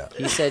said. Yeah.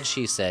 He said,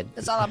 she said.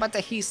 It's all about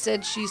the he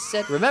said, she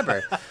said.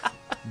 Remember,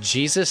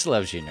 Jesus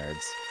loves you,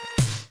 nerds.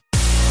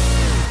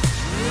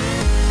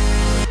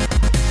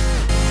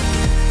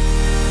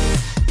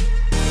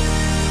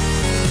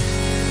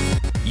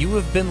 You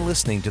have been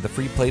listening to the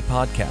Free Play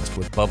Podcast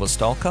with Bubba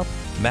Stallcup,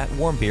 Matt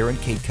Warmbier, and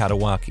Kate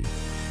Katawaki,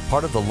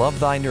 part of the Love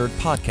Thy Nerd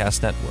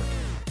Podcast Network.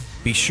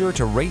 Be sure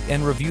to rate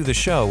and review the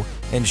show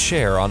and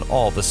share on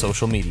all the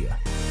social media.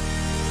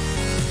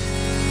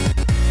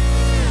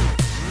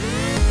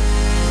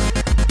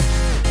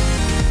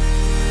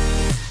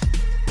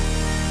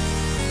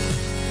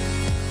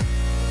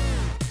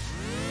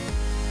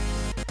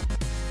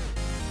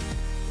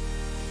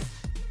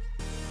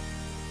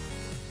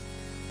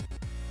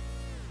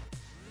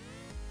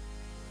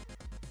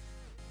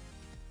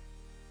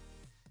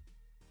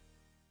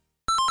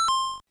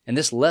 And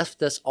this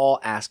left us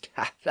all ask,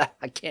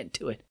 I can't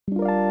do it.